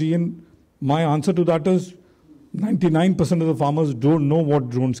technology in? My answer to that is 99% of the farmers don't know what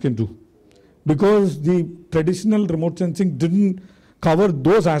drones can do. Because the traditional remote sensing didn't cover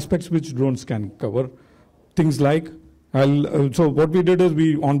those aspects which drones can cover. things like, so what we did is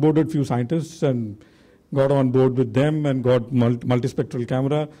we onboarded few scientists and got on board with them and got multispectral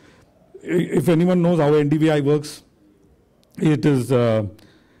camera. If anyone knows how NDVI works, it is,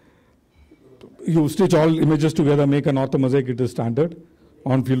 you stitch all images together, make an orthomosaic, it is standard.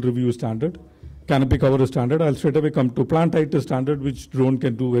 On-field review is standard. Canopy cover is standard. I'll straight away come to plant height is standard, which drone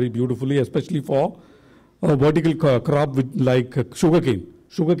can do very beautifully, especially for a vertical crop with, like sugarcane.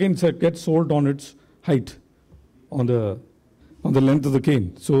 Sugarcane gets sold on its height, on the length of the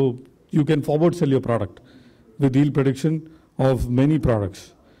cane. So you can forward sell your product with yield prediction of many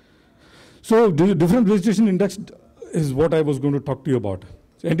products. So the different vegetation index is what I was going to talk to you about.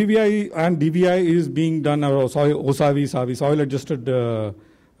 So NDVI and DVI is being done, or OSAVI, soil adjusted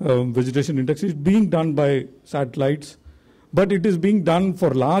vegetation index is being done by satellites, but it is being done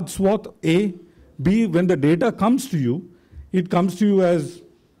for large swath, A. B, when the data comes to you, it comes to you as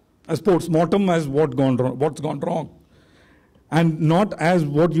post-mortem, as what's gone wrong, and not as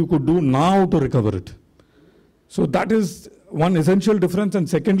what you could do now to recover it. So that is one essential difference. And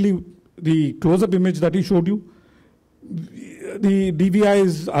secondly, the close-up image that he showed you, the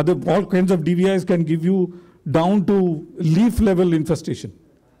DVIs, all kinds of DVIs can give you down to leaf level infestation.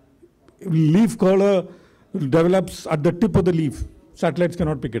 Leaf curler develops at the tip of the leaf. Satellites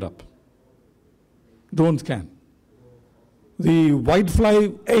cannot pick it up. Drones can. The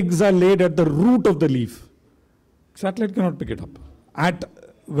whitefly eggs are laid at the root of the leaf. Satellite cannot pick it up.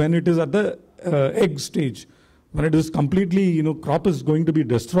 When it is at the egg stage, when it is completely, crop is going to be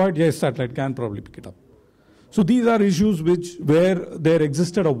destroyed, yes, satellite can probably pick it up. So these are issues where there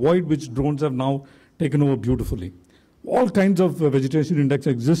existed a void which drones have now taken over beautifully. All kinds of vegetation index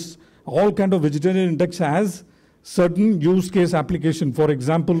exists. All kind of vegetation index has certain use case application. For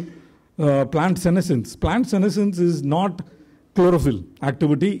example, plant senescence. Plant senescence is not chlorophyll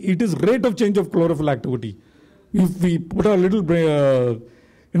activity. It is rate of change of chlorophyll activity. If we put a little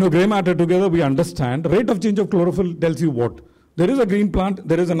gray matter together, we understand. Rate of change of chlorophyll tells you what? There is a green plant,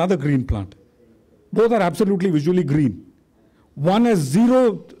 there is another green plant. Both are absolutely visually green. One has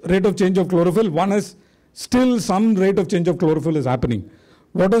zero rate of change of chlorophyll, one has still some rate of change of chlorophyll is happening.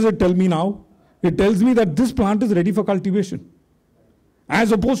 What does it tell me now? It tells me that this plant is ready for cultivation.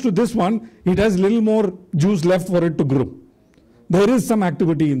 As opposed to this one, it has little more juice left for it to grow. There is some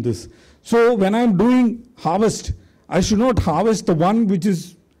activity in this. So when I'm doing harvest, I should not harvest the one which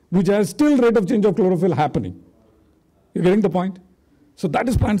has still rate of change of chlorophyll happening. You're getting the point? So that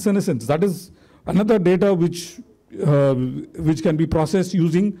is plant senescence. That is another data which can be processed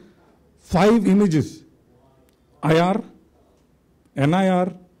using 5 images: IR,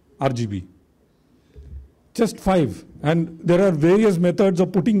 NIR, RGB. Just 5. And there are various methods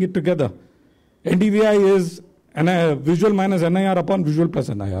of putting it together. NDVI is visual minus NIR upon visual plus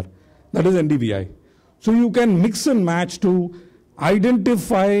NIR. That is NDVI. So you can mix and match to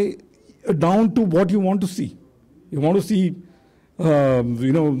identify down to what you want to see. You want to see,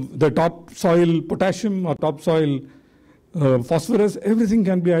 the topsoil potassium or topsoil phosphorus. Everything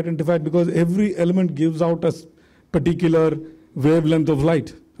can be identified because every element gives out a particular wavelength of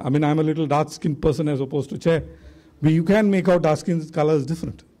light. I mean, I'm a little dark-skinned person as opposed to Chair. You can make out dark skin colors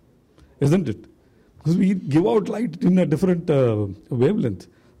different, isn't it? Because we give out light in a different wavelength,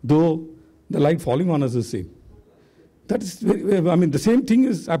 though the light falling on us is the same. That is, the same thing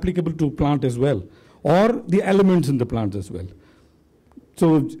is applicable to plant as well, or the elements in the plants as well.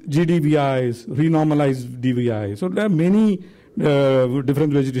 So GDVIs, renormalized DVI. So there are many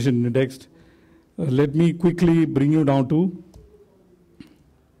different vegetation indexed. Let me quickly bring you down to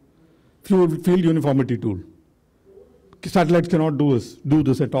field uniformity tool. Satellites cannot do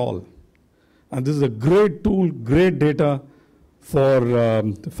this at all. And this is a great tool, great data for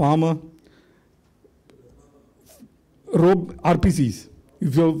the farmer. RPCs.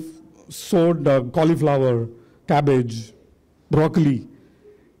 If you've sowed cauliflower, cabbage, broccoli,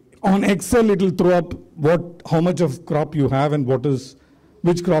 on Excel it will throw up how much of crop you have and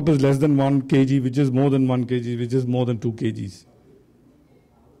which crop is less than 1 kg, which is more than 1 kg, which is more than 2 kgs.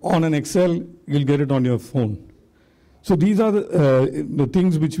 On an Excel, you'll get it on your phone. So these are the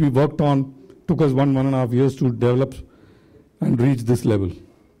things which we worked on, took us 1.5 years to develop and reach this level.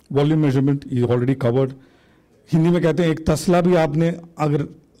 Volume measurement is already covered. Hindi में कहते हैं एक तसला भी आपने अगर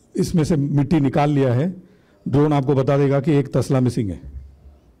इसमें से मिट्टी निकाल लिया है, ड्रोन आपको बता देगा कि एक तसला मिसिंग है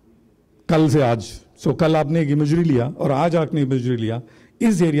कल से आज. सो कल आपने एक इमेजरी लिया और आज आपने इमेजरी लिया,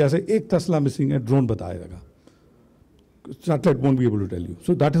 इस एरिया से एक तसला मिसिंग है, ड्रोन बताएगा. Satellite won't be able to tell you.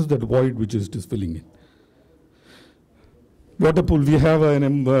 So that is the void which is filling in. Water pool, we have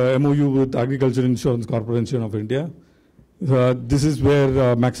an MOU with Agriculture Insurance Corporation of India. This is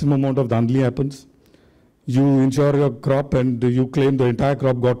where maximum amount of dandli happens. you insure your crop and you claim the entire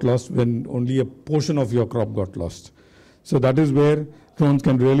crop got lost when only a portion of your crop got lost. So that is where drones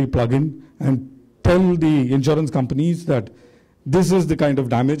can really plug in and tell the insurance companies that this is the kind of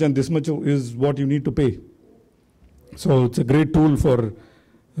damage and this much is what you need to pay. So it's a great tool for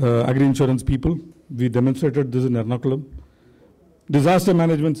agri-insurance people. We demonstrated this in Ernakulam. Disaster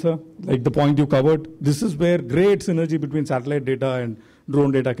management, sir, like the point you covered, this is where great synergy between satellite data and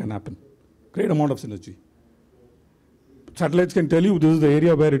drone data can happen. Great amount of synergy. Satellites can tell you this is the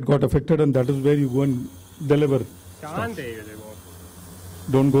area where it got affected and that is where you go and deliver stuff.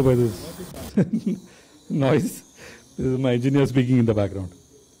 Don't go by this noise. This is my engineer speaking in the background.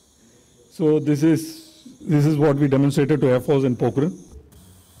 So this is what we demonstrated to Air Force in Pokhran.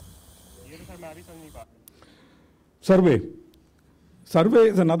 Survey. Survey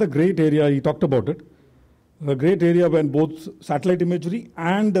is another great area, he talked about it. A great area when both satellite imagery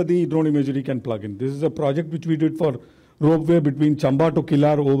and the drone imagery can plug in. This is a project which we did for ropeway between Chamba to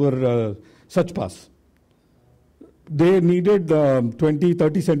Kilar over Sach Pass. They needed 20,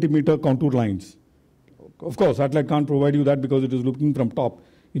 30 centimeter contour lines. Of course, satellite can't provide you that because it is looking from top.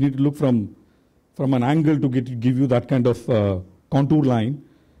 You need to look from an angle to give you that kind of contour line,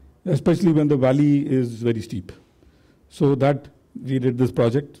 especially when the valley is very steep. So that we did this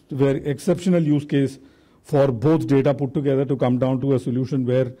project, where exceptional use case for both data put together to come down to a solution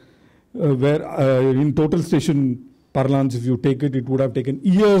where in total station parlance, if you take it, it would have taken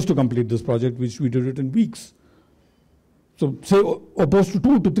years to complete this project, which we did it in weeks. So say opposed to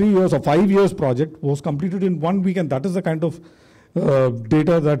 2 to 3 years or 5 years project was completed in 1 week, and that is the kind of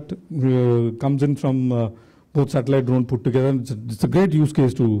data that comes in from both satellite drone put together. It's a great use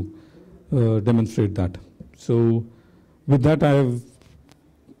case to demonstrate that. So with that, I have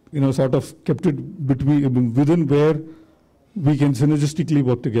sort of kept it within where we can synergistically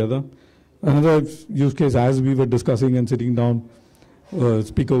work together. Another use case, as we were discussing and sitting down,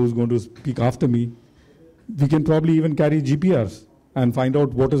 speaker who's going to speak after me, we can probably even carry GPRs and find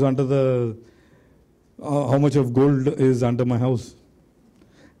out what is under the, how much of gold is under my house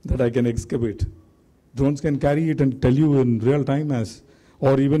that I can excavate. Drones can carry it and tell you in real time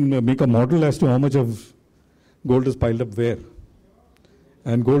or even make a model as to how much of gold is piled up where.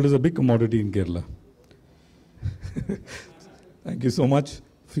 And gold is a big commodity in Kerala. Thank you so much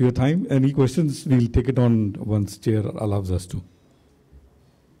for your time. Any questions? We'll take it on once chair allows us to.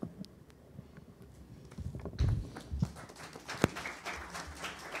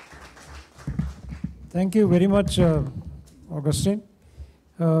 Thank you very much, Augustine.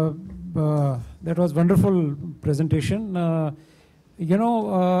 That was wonderful presentation.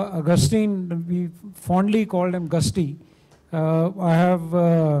 Augustine, we fondly called him Gusty. I have,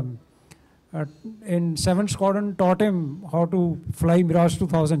 in 7th Squadron, taught him how to fly Mirage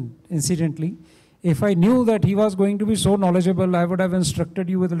 2000, incidentally. If I knew that he was going to be so knowledgeable, I would have instructed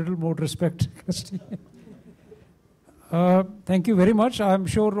you with a little more respect, Gusty. Thank you very much. I'm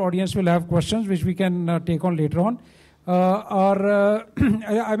sure audience will have questions which we can take on later on.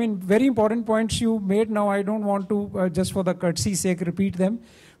 I mean, very important points you made. Now, I don't want to, just for the courtesy's sake, repeat them.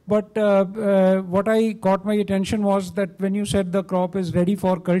 But what I caught my attention was that when you said the crop is ready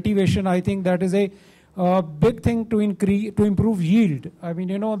for cultivation, I think that is a big thing to improve yield. I mean,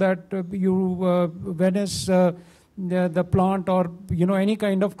 that when the plant or any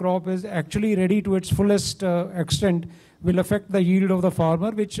kind of crop is actually ready to its fullest extent, will affect the yield of the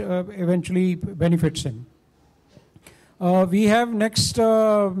farmer, which eventually benefits him. We have next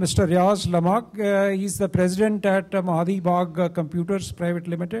Mr. Riaz Lamak. He's the president at Mahdi Bagh Computers Pvt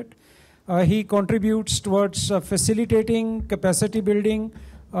Ltd. He contributes towards facilitating capacity building,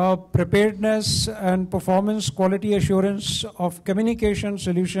 preparedness and performance quality assurance of communication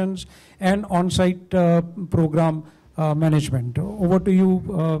solutions and on-site program management. Over to you,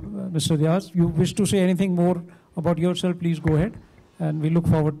 Mr. Riaz. You wish to say anything more about yourself, please go ahead, and we look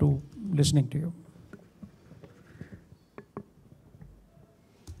forward to listening to you.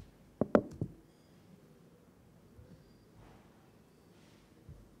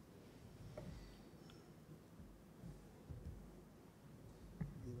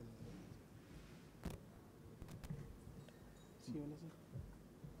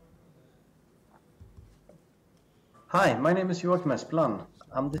 Hi, my name is Joachim Esplan.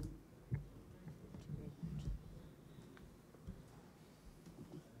 I'm the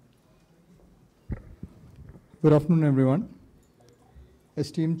Good afternoon, everyone.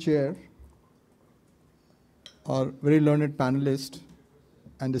 Esteemed chair, our very learned panelist,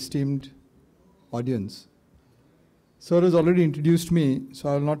 and esteemed audience. Sir has already introduced me, so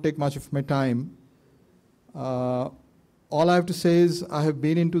I will not take much of my time. All I have to say is I have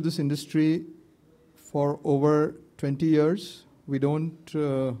been into this industry for over 20 years. We don't,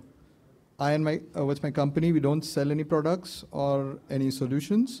 I and with my company, we don't sell any products or any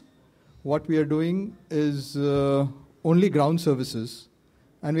solutions. What we are doing is only ground services,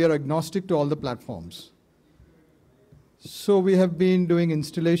 and we are agnostic to all the platforms. So we have been doing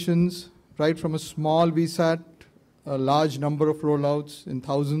installations right from a small VSAT, a large number of rollouts in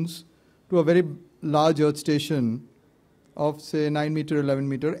thousands, to a very large Earth station of say 9 meter, 11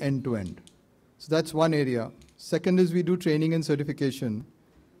 meter end to end. So that's one area. Second is we do training and certification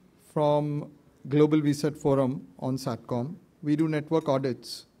from Global VSAT Forum on SATCOM. We do network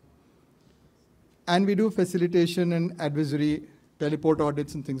audits. And we do facilitation and advisory teleport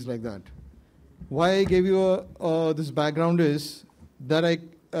audits and things like that. Why I gave you this background is that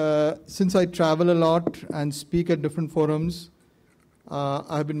since I travel a lot and speak at different forums,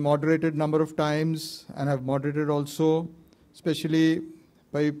 I have been moderated a number of times, and I've moderated also, especially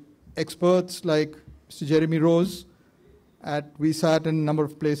by experts like Mr. Jeremy Rose at VSAT and a number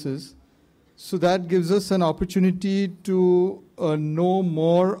of places. So that gives us an opportunity to know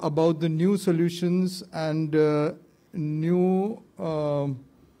more about the new solutions and new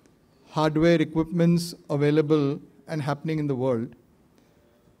hardware equipments available and happening in the world.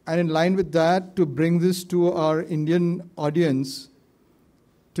 And in line with that, to bring this to our Indian audience,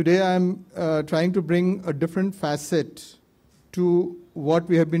 today I'm trying to bring a different facet to what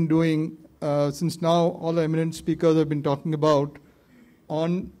we have been doing since now all the eminent speakers have been talking about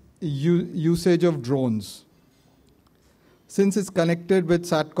on usage of drones. Since it's connected with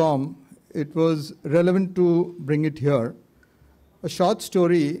SATCOM, it was relevant to bring it here. A short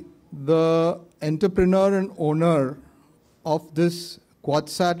story, the entrepreneur and owner of this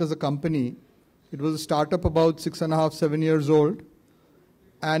QuadSat as a company, it was a startup about 6.5, 7 years old.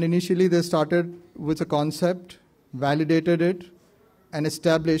 And initially they started with a concept, validated it, and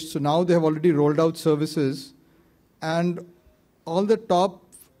established. So now they have already rolled out services. And all the top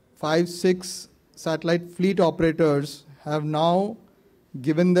 5, 6 satellite fleet operators have now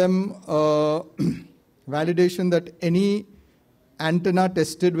given them validation that any antenna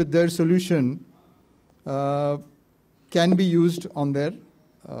tested with their solution can be used on their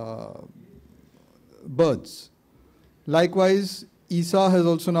birds. Likewise, ESA has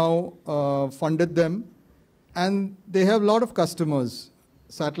also now funded them, and they have a lot of customers,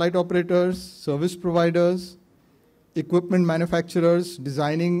 satellite operators, service providers, equipment manufacturers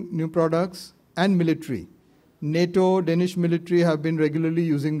designing new products, and military. NATO, Danish military have been regularly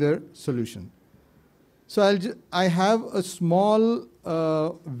using their solution. So I have a small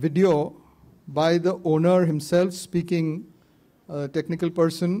video by the owner himself speaking, a technical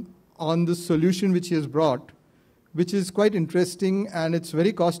person, on the solution which he has brought, which is quite interesting and it's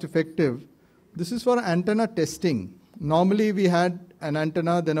very cost effective. This is for antenna testing. Normally we had an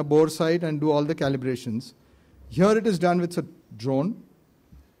antenna, then a bore sight, and do all the calibrations. Here it is done with a drone.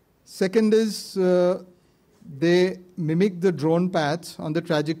 Second is they mimic the drone paths on the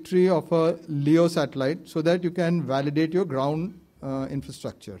trajectory of a LEO satellite so that you can validate your ground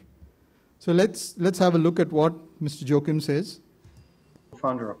infrastructure. So let's have a look at what Mr. Joachim says.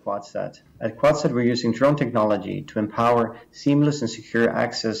 Founder of QuadSat. At QuadSat, we're using drone technology to empower seamless and secure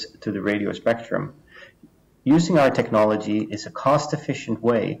access to the radio spectrum. Using our technology is a cost-efficient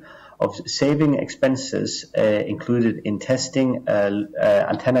way of saving expenses included in testing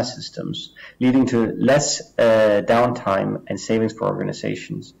antenna systems, leading to less downtime and savings for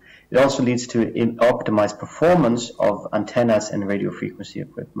organizations. It also leads to optimized performance of antennas and radio frequency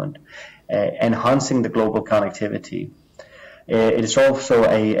equipment, enhancing the global connectivity. It is also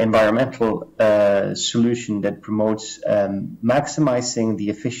an environmental solution that promotes maximizing the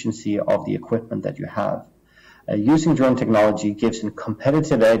efficiency of the equipment that you have. Using drone technology gives a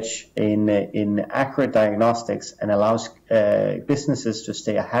competitive edge in accurate diagnostics and allows businesses to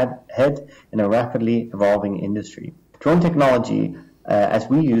stay ahead in a rapidly evolving industry. Drone technology, as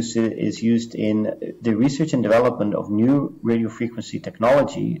we use it, is used in the research and development of new radio frequency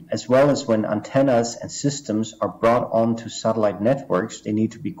technology, as well as when antennas and systems are brought onto satellite networks, they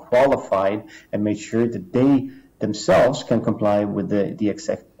need to be qualified and made sure that they themselves can comply with the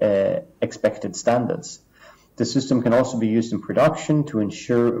expected standards. The system can also be used in production to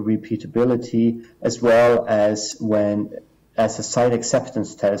ensure repeatability, as well as as a site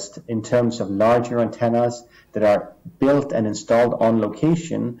acceptance test in terms of larger antennas that are built and installed on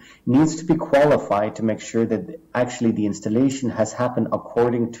location needs to be qualified to make sure that actually the installation has happened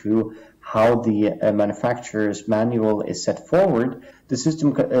according to how the manufacturer's manual is set forward. The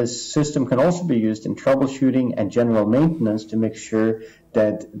system can also be used in troubleshooting and general maintenance to make sure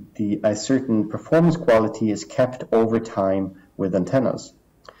that a certain performance quality is kept over time with antennas.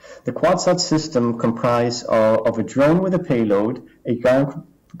 The QuadSat system comprises of a drone with a payload, a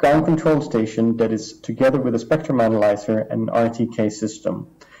ground control station that is together with a spectrum analyzer and an RTK system.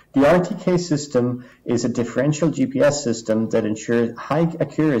 The RTK system is a differential GPS system that ensures high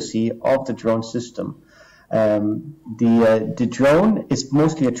accuracy of the drone system. The drone is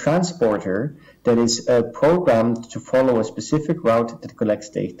mostly a transporter that is programmed to follow a specific route that collects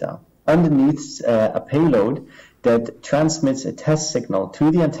data. Underneath a payload that transmits a test signal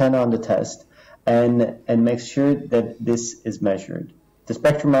to the antenna on the test and makes sure that this is measured. The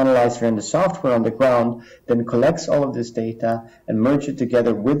spectrum analyzer and the software on the ground then collects all of this data and merges it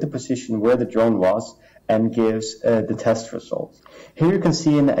together with the position where the drone was and gives the test results. Here you can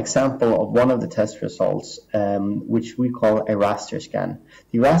see an example of one of the test results, which we call a raster scan.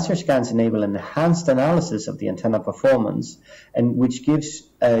 The raster scans enable an enhanced analysis of the antenna performance, and which gives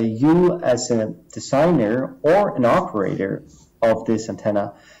you as a designer or an operator of this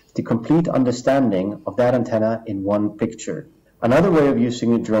antenna the complete understanding of that antenna in one picture. Another way of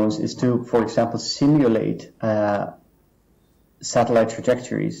using drones is to, for example, simulate satellite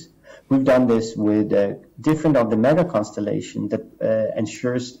trajectories. We've done this with different of the mega constellation that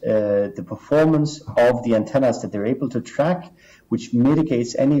ensures the performance of the antennas that they're able to track, which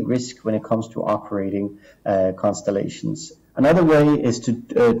mitigates any risk when it comes to operating constellations. Another way is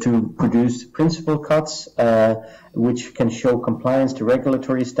to produce principal cuts, which can show compliance to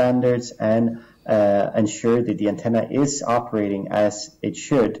regulatory standards and ensure that the antenna is operating as it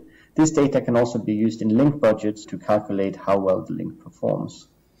should. This data can also be used in link budgets to calculate how well the link performs.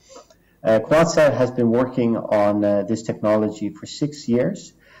 QuadSat has been working on this technology for 6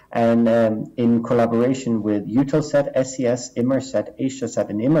 years, and in collaboration with Eutelsat, SES, Inmarsat, Asiasat,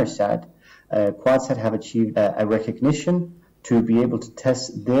 and Inmarsat, QuadSat have achieved a recognition to be able to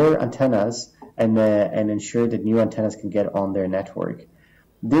test their antennas and ensure that new antennas can get on their network.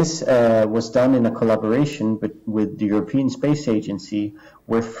 This was done in a collaboration with the European Space Agency,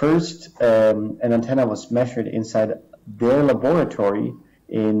 where first an antenna was measured inside their laboratory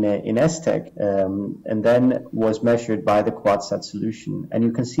in ESTEC, and then was measured by the QuadSat solution. And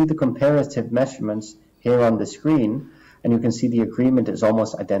you can see the comparative measurements here on the screen, and you can see the agreement is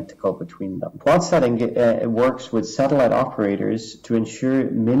almost identical between them. QuadSat works with satellite operators to ensure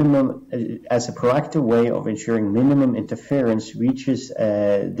minimum, as a proactive way of ensuring minimum interference reaches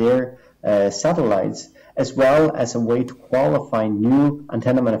their satellites, as well as a way to qualify new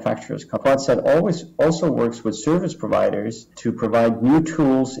antenna manufacturers. QuadSat also works with service providers to provide new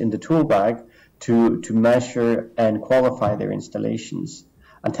tools in the tool bag to measure and qualify their installations.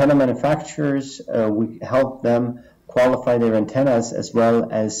 Antenna manufacturers, we help them qualify their antennas as well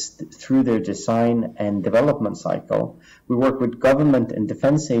as through their design and development cycle. We work with government and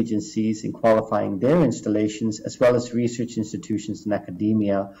defense agencies in qualifying their installations, as well as research institutions and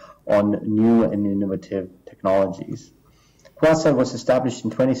academia on new and innovative technologies. QuadSat was established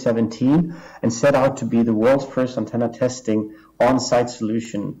in 2017 and set out to be the world's first antenna testing on-site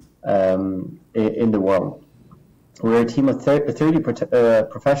solution in the world. We're a team of 30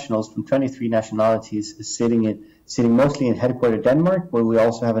 professionals from 23 nationalities sitting mostly in headquartered Denmark, where we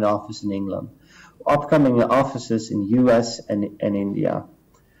also have an office in England. Upcoming offices in US and India.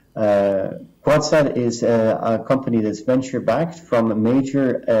 QuadSat is a company that's venture-backed from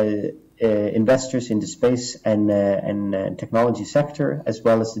major investors in the space and technology sector, as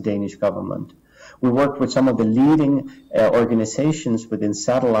well as the Danish government. We work with some of the leading organizations within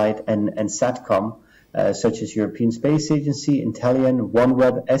satellite and SATCOM, such as European Space Agency, Intellian,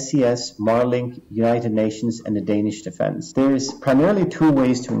 OneWeb, SES, Marlink, United Nations, and the Danish Defense. There is primarily two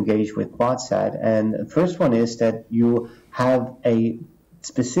ways to engage with QuadSat, and the first one is that you have a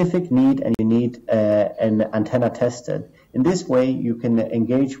specific need and you need an antenna tested. In this way, you can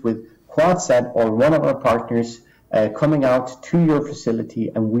engage with QuadSat or one of our partners coming out to your facility,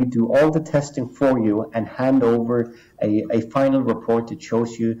 and we do all the testing for you and hand over a final report that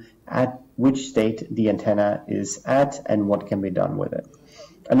shows you at which state the antenna is at and what can be done with it.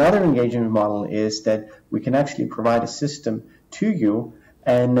 Another engagement model is that we can actually provide a system to you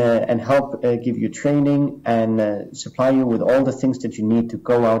and help give you training and supply you with all the things that you need to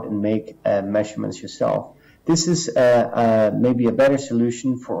go out and make measurements yourself. This is maybe a better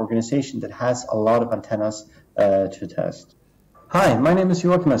solution for organization that has a lot of antennas to test. Hi, my name is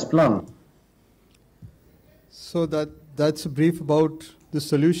Joachim Esplan. So that's a brief about the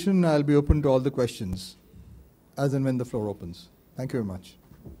solution. I'll be open to all the questions as and when the floor opens. Thank you very much.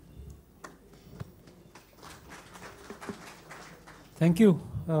 Thank you,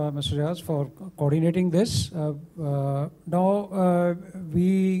 Mr. Riaz, for coordinating this. Now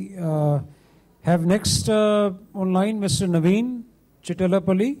we have next online Mr. Naveen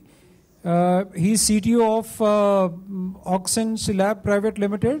Chittilapilly. He's CTO of Augsenselab Pvt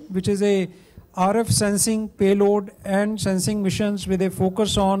Ltd, which is a RF sensing payload and sensing missions with a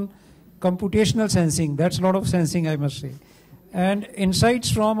focus on computational sensing. That's a lot of sensing, I must say. And insights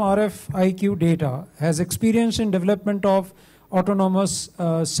from RFIQ data, has experience in development of autonomous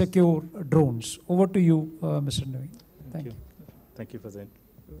secure drones. Over to you, Mr. Naveen. Thank you. Thank you for the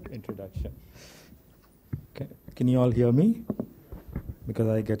introduction. Can you all hear me? Because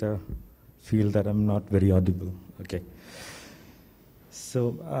I get a feel that I'm not very audible. Okay.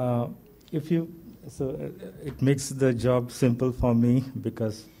 So it makes the job simple for me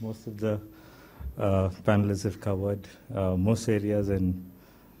because most of the panelists have covered most areas in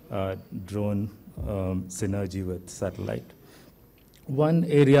drone synergy with satellite. One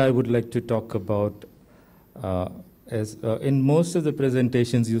area I would like to talk about is in most of the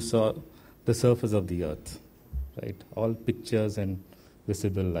presentations you saw the surface of the Earth, right? All pictures and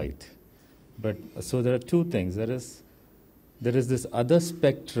visible light. But so there are two things. There is this other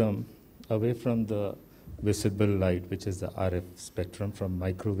spectrum away from the visible light, which is the RF spectrum from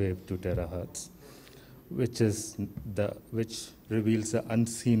microwave to terahertz, which reveals the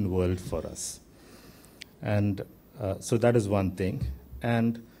unseen world for us. And so that is one thing.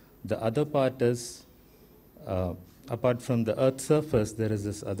 And the other part is, apart from the Earth's surface, there is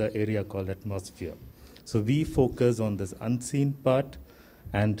this other area called atmosphere. So we focus on this unseen part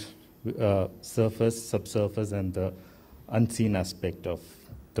and surface, subsurface, and the unseen aspect of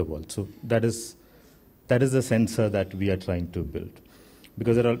the world. So that is the sensor that we are trying to build.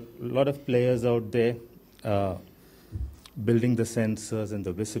 Because there are a lot of players out there building the sensors in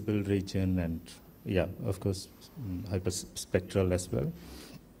the visible region and, yeah, of course, hyperspectral as well.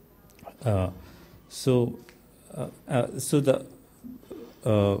 So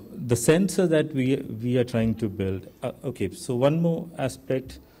the sensor that we are trying to build. Okay, so one more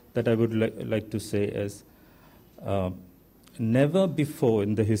aspect that I would like to say is never before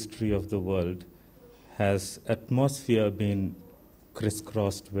in the history of the world has atmosphere been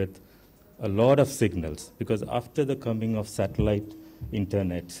crisscrossed with a lot of signals, because after the coming of satellite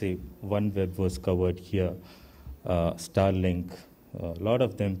internet, say OneWeb was covered here, Starlink, a lot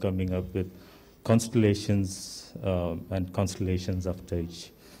of them coming up with constellations and constellations after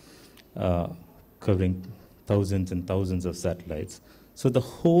each, covering thousands and thousands of satellites. So the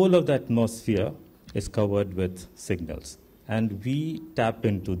whole of the atmosphere is covered with signals. And we tap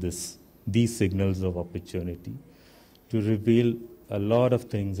into these signals of opportunity to reveal a lot of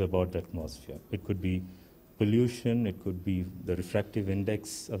things about the atmosphere. It could be pollution, it could be the refractive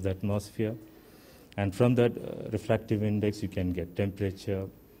index of the atmosphere. And from that refractive index, you can get temperature,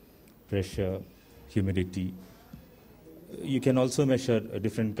 pressure, humidity. You can also measure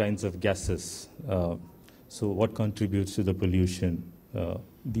different kinds of gases. So what contributes to the pollution?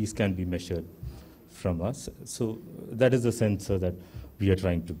 These can be measured from us. So that is the sensor that we are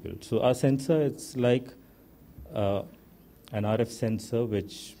trying to build. So our sensor, it's like an RF sensor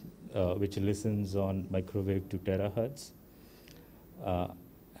which listens on microwave to terahertz.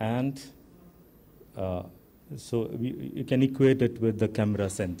 So you can equate it with the camera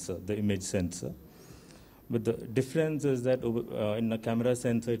sensor, the image sensor. But the difference is that in a camera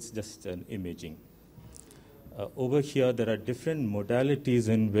sensor, it's just an imaging. Over here, there are different modalities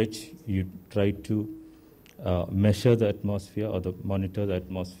in which you try to measure the atmosphere or monitor the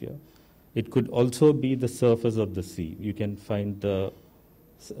atmosphere. It could also be the surface of the sea. You can find the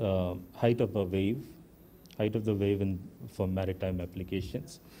height of the wave for maritime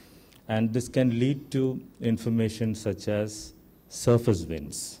applications. And this can lead to information such as surface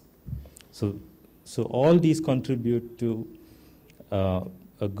winds. So all these contribute to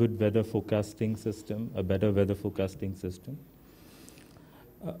a good weather forecasting system, a better weather forecasting system.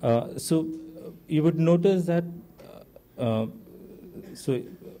 So you would notice that so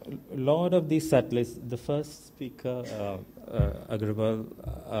a lot of these satellites, the first speaker,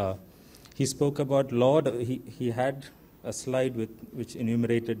 Agarwal, he spoke about he had a slide which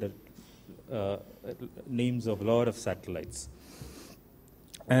enumerated the names of a lot of satellites.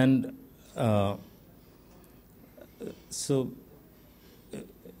 And so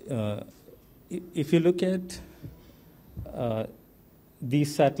if you look at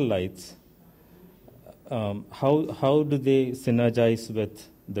these satellites, how do they synergize with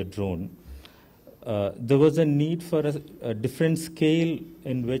the drone? There was a need for a different scale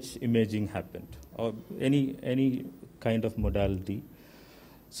in which imaging happened, or any kind of modality.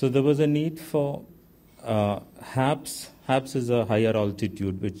 So there was a need for HAPS. HAPS is a higher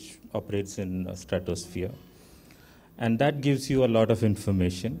altitude which operates in a stratosphere. And that gives you a lot of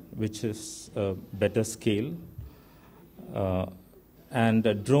information, which is a better scale. And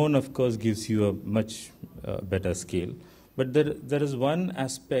a drone, of course, gives you a much better scale. But there is one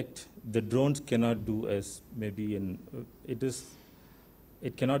aspect the drones cannot do as maybe in,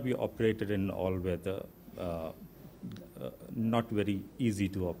 it cannot be operated in all weather, not very easy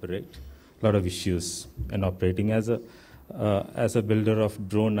to operate. A lot of issues in operating. As a builder of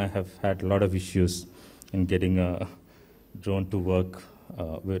drone, I have had a lot of issues in getting a drone to work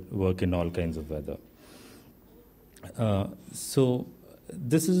in all kinds of weather. So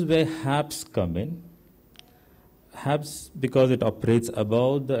this is where HAPS come in. HAPS, because it operates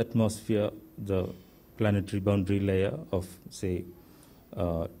above the atmosphere, the planetary boundary layer of, say,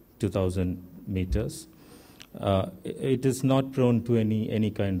 2,000 meters, it is not prone to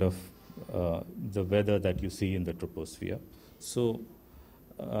any kind of the weather that you see in the troposphere. So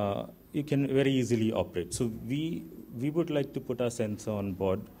you can very easily operate. So we would like to put our sensor on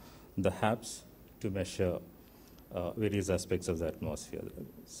board the HAPS to measure various aspects of the atmosphere.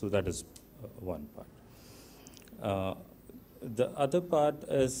 So that is one part. The other part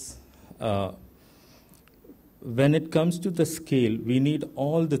is when it comes to the scale, we need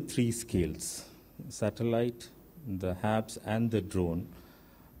all the three scales: satellite, the HAPS, and the drone.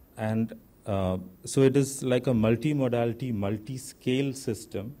 And so it is like a multi-modality, multi-scale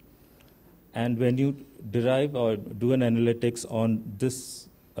system. And when you derive or do an analytics on this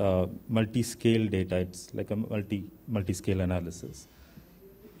multi-scale data, it's like a multi-scale analysis.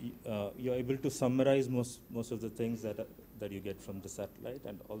 You're able to summarize most of the things that you get from the satellite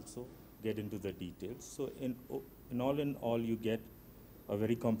and also get into the details. So in all, you get a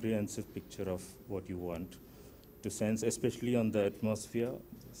very comprehensive picture of what you want to sense, especially on the atmosphere,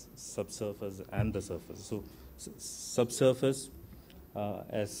 subsurface, and the surface. So subsurface,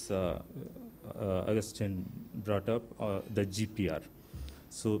 as Augustine brought up, the GPR.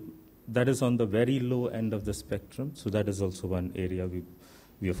 So that is on the very low end of the spectrum. So that is also one area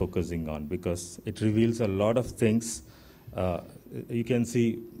we are focusing on, because it reveals a lot of things. You can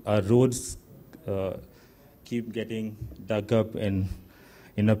see our roads keep getting dug up in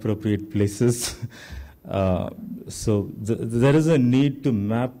inappropriate places. So there is a need to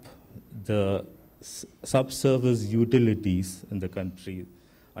map the subsurface utilities in the country,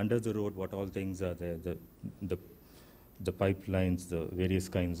 under the road, what all things are there, the pipelines, the various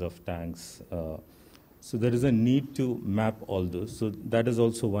kinds of tanks. So there is a need to map all those. So that is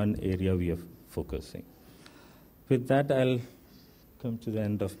also one area we are focusing. With that, I'll come to the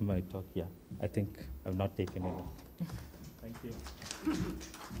end of my talk. Yeah, I think I've not taken enough. Thank you.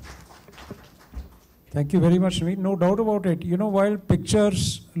 Thank you very much, Naveen. No doubt about it. You know, while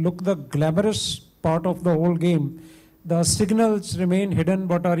pictures look the glamorous part of the whole game, the signals remain hidden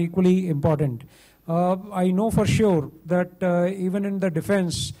but are equally important. I know for sure that even in the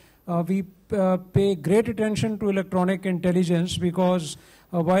defense, we pay great attention to electronic intelligence, because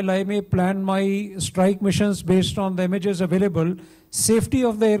while I may plan my strike missions based on the images available, safety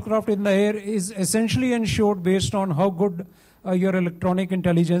of the aircraft in the air is essentially ensured based on how good your electronic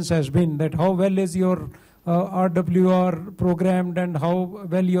intelligence has been, that how well is your RWR programmed and how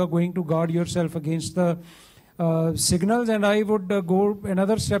well you are going to guard yourself against the signals. And I would go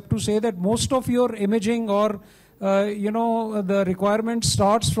another step to say that most of your imaging or the requirement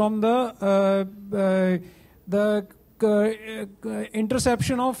starts from the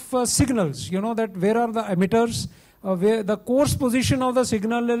interception of signals. You know, that where are the emitters, where the course position of the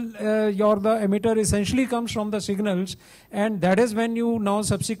signal or the emitter essentially comes from the signals, and that is when you now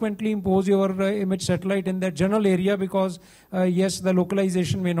subsequently impose your image satellite in that general area, because yes, the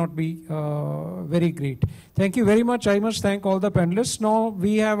localization may not be very great. Thank you very much. I must thank all the panelists. Now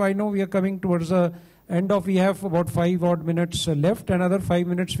I know we are coming towards the end of, we have about 5 odd minutes left. Another 5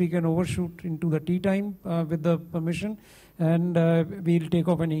 minutes we can overshoot into the tea time with the permission, and we'll take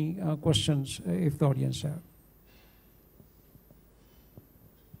off any questions if the audience have.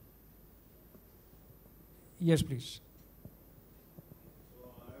 Yes, please. So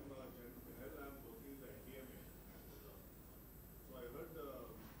I'm working in the NDMA. So I heard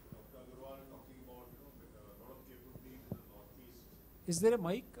Dr. Agarwal talking about a lot of capabilities in the northeast. Is there a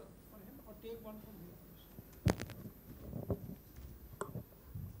mic for him, or take one from here?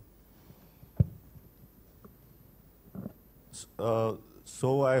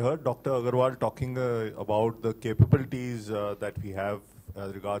 So I heard Dr. Agarwal talking about the capabilities that we have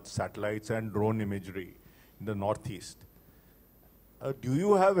as regards satellites and drone imagery in the northeast. Do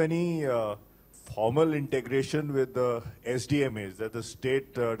you have any formal integration with the SDMAs, that the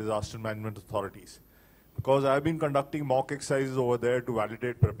state disaster management authorities? Because I've been conducting mock exercises over there to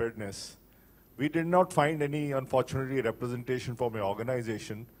validate preparedness. We did not find any, unfortunately, representation from your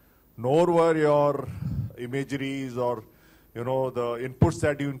organization, nor were your imageries or the inputs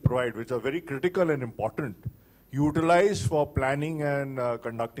that you provide, which are very critical and important, utilized for planning and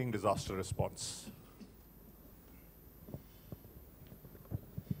conducting disaster response.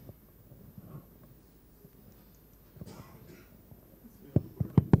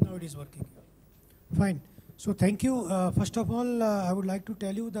 Now it is working. Fine. So thank you. First of all, I would like to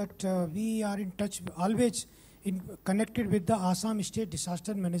tell you that we are in touch, always connected with the Assam State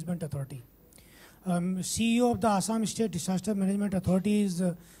Disaster Management Authority. CEO of the Assam State Disaster Management Authority is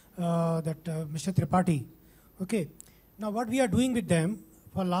Mr. Tripathi. Okay. Now what we are doing with them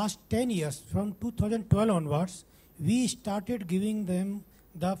for last 10 years, from 2012 onwards, we started giving them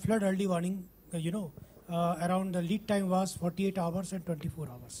the flood early warning, around the lead time was 48 hours and 24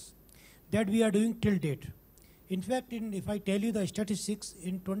 hours. That we are doing till date. In fact, if I tell you the statistics,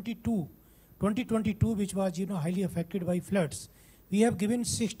 in 2022, which was highly affected by floods, we have given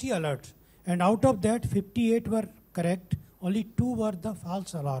 60 alerts, and out of that 58 were correct, only 2 were the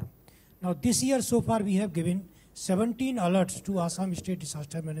false alarm. Now this year so far we have given 17 alerts to Assam State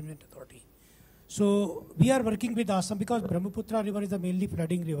Disaster Management Authority. So we are working with Assam because Brahmaputra river is a mainly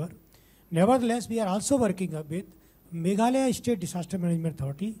flooding river. Nevertheless, we are also working with Meghalaya State Disaster Management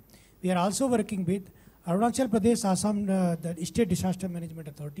Authority. We are also working with Arunachal Pradesh Assam the State Disaster Management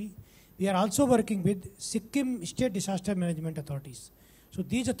Authority. We are also working with Sikkim State Disaster Management Authorities. So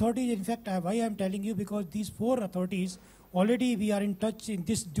these authorities, in fact, why I am telling you, because these 4 authorities already we are in touch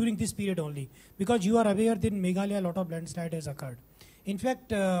during this period only, because you are aware that in Meghalaya a lot of landslide has occurred. In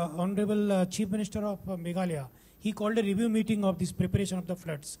fact, Honorable Chief Minister of Meghalaya, he called a review meeting of this preparation of the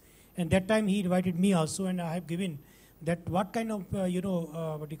floods, and that time he invited me also, and I have given that what kind of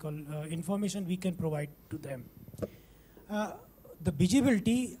information we can provide to them. The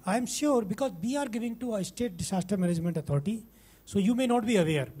visibility, I am sure, because we are giving to a State Disaster Management Authority, so you may not be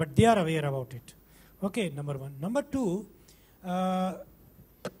aware, but they are aware about it. Okay, number 1. Number 2,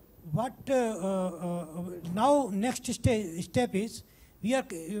 now next step is we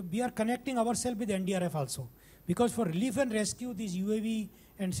are connecting ourselves with NDRF also, because for relief and rescue, these UAV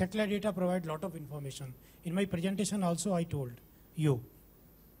and satellite data provide lot of information. In my presentation also I told you.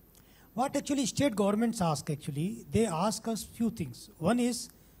 What actually state governments ask actually, they ask us few things. One is,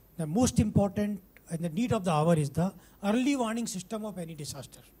 the most important and the need of the hour is the early warning system of any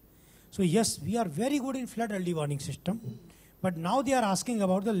disaster. So yes, we are very good in flood early warning system, but now they are asking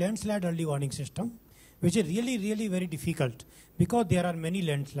about the landslide early warning system, which is really, really very difficult because there are many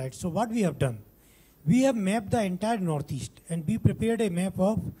landslides. So what we have done, we have mapped the entire Northeast and we prepared a map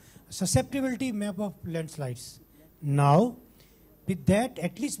of susceptibility map of landslides. Now, with that,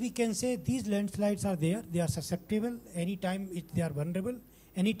 at least we can say these landslides are there, they are susceptible, anytime they are vulnerable,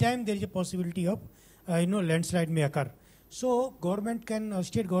 anytime there is a possibility of landslide may occur. So government can,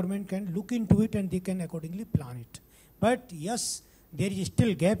 state government can look into it and they can accordingly plan it. But yes, there is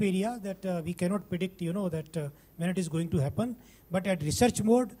still gap area that we cannot predict, that when it is going to happen. But at research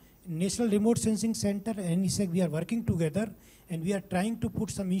mode, National Remote Sensing Center and NESAC, we are working together and we are trying to put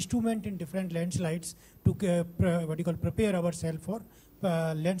some instrument in different landslides to prepare ourselves for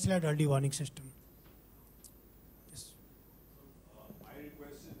landslide early warning system. Yes. My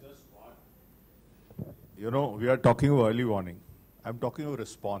request is just one. We are talking of early warning. I'm talking of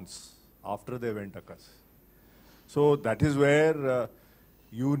response after the event occurs. So that is where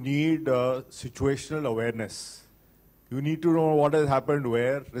you need situational awareness. You need to know what has happened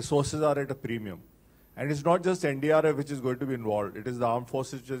where, resources are at a premium. And it's not just NDRF which is going to be involved. It is the armed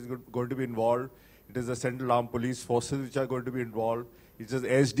forces which is going to be involved. It is the Central Armed Police Forces which are going to be involved. It is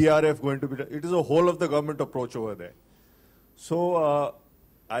SDRF going to be, it is a whole of the government approach over there. So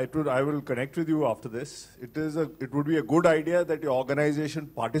I will connect with you after this. It would be a good idea that your organization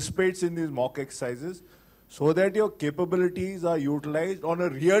participates in these mock exercises so that your capabilities are utilized on a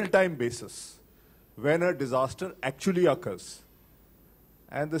real-time basis when a disaster actually occurs.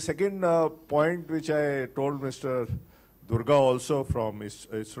 And the second point which I told Mr. Durga also from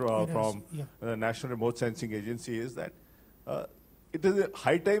the National Remote Sensing Agency is that it is a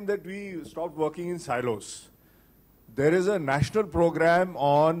high time that we stop working in silos. There is a national program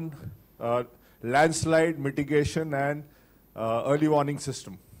on landslide mitigation and early warning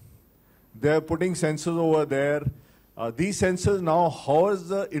system. They are putting sensors over there. These sensors now, how is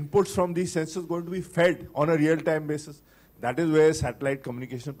the inputs from these sensors going to be fed on a real-time basis? That is where satellite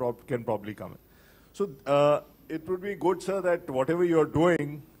communication can probably come in. So it would be good, sir, that whatever you're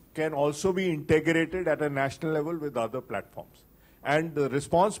doing can also be integrated at a national level with other platforms. And the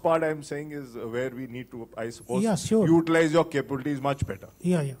response part I'm saying is where we need to, I suppose, utilize your capabilities much better.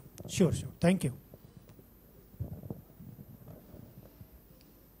 Yeah. Sure. Thank you.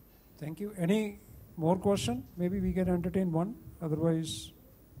 Thank you. Any more question? Maybe we can entertain one. Otherwise,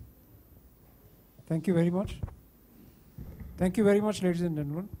 thank you very much. Thank you very much, ladies and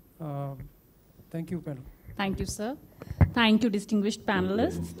gentlemen. Thank you, panel. Thank you, sir. Thank you, distinguished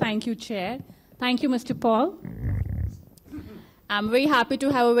panelists. Thank you, Chair. Thank you, Mr. Paul. I'm very happy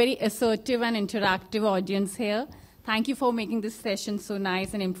to have a very assertive and interactive audience here. Thank you for making this session so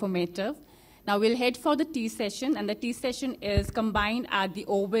nice and informative. Now we'll head for the tea session, and the tea session is combined at the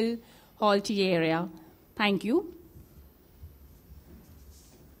Oval Hall tea area. Thank you.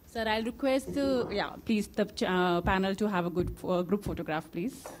 Sir, I'll request please the panel to have a good group photograph,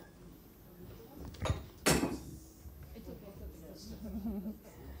 please.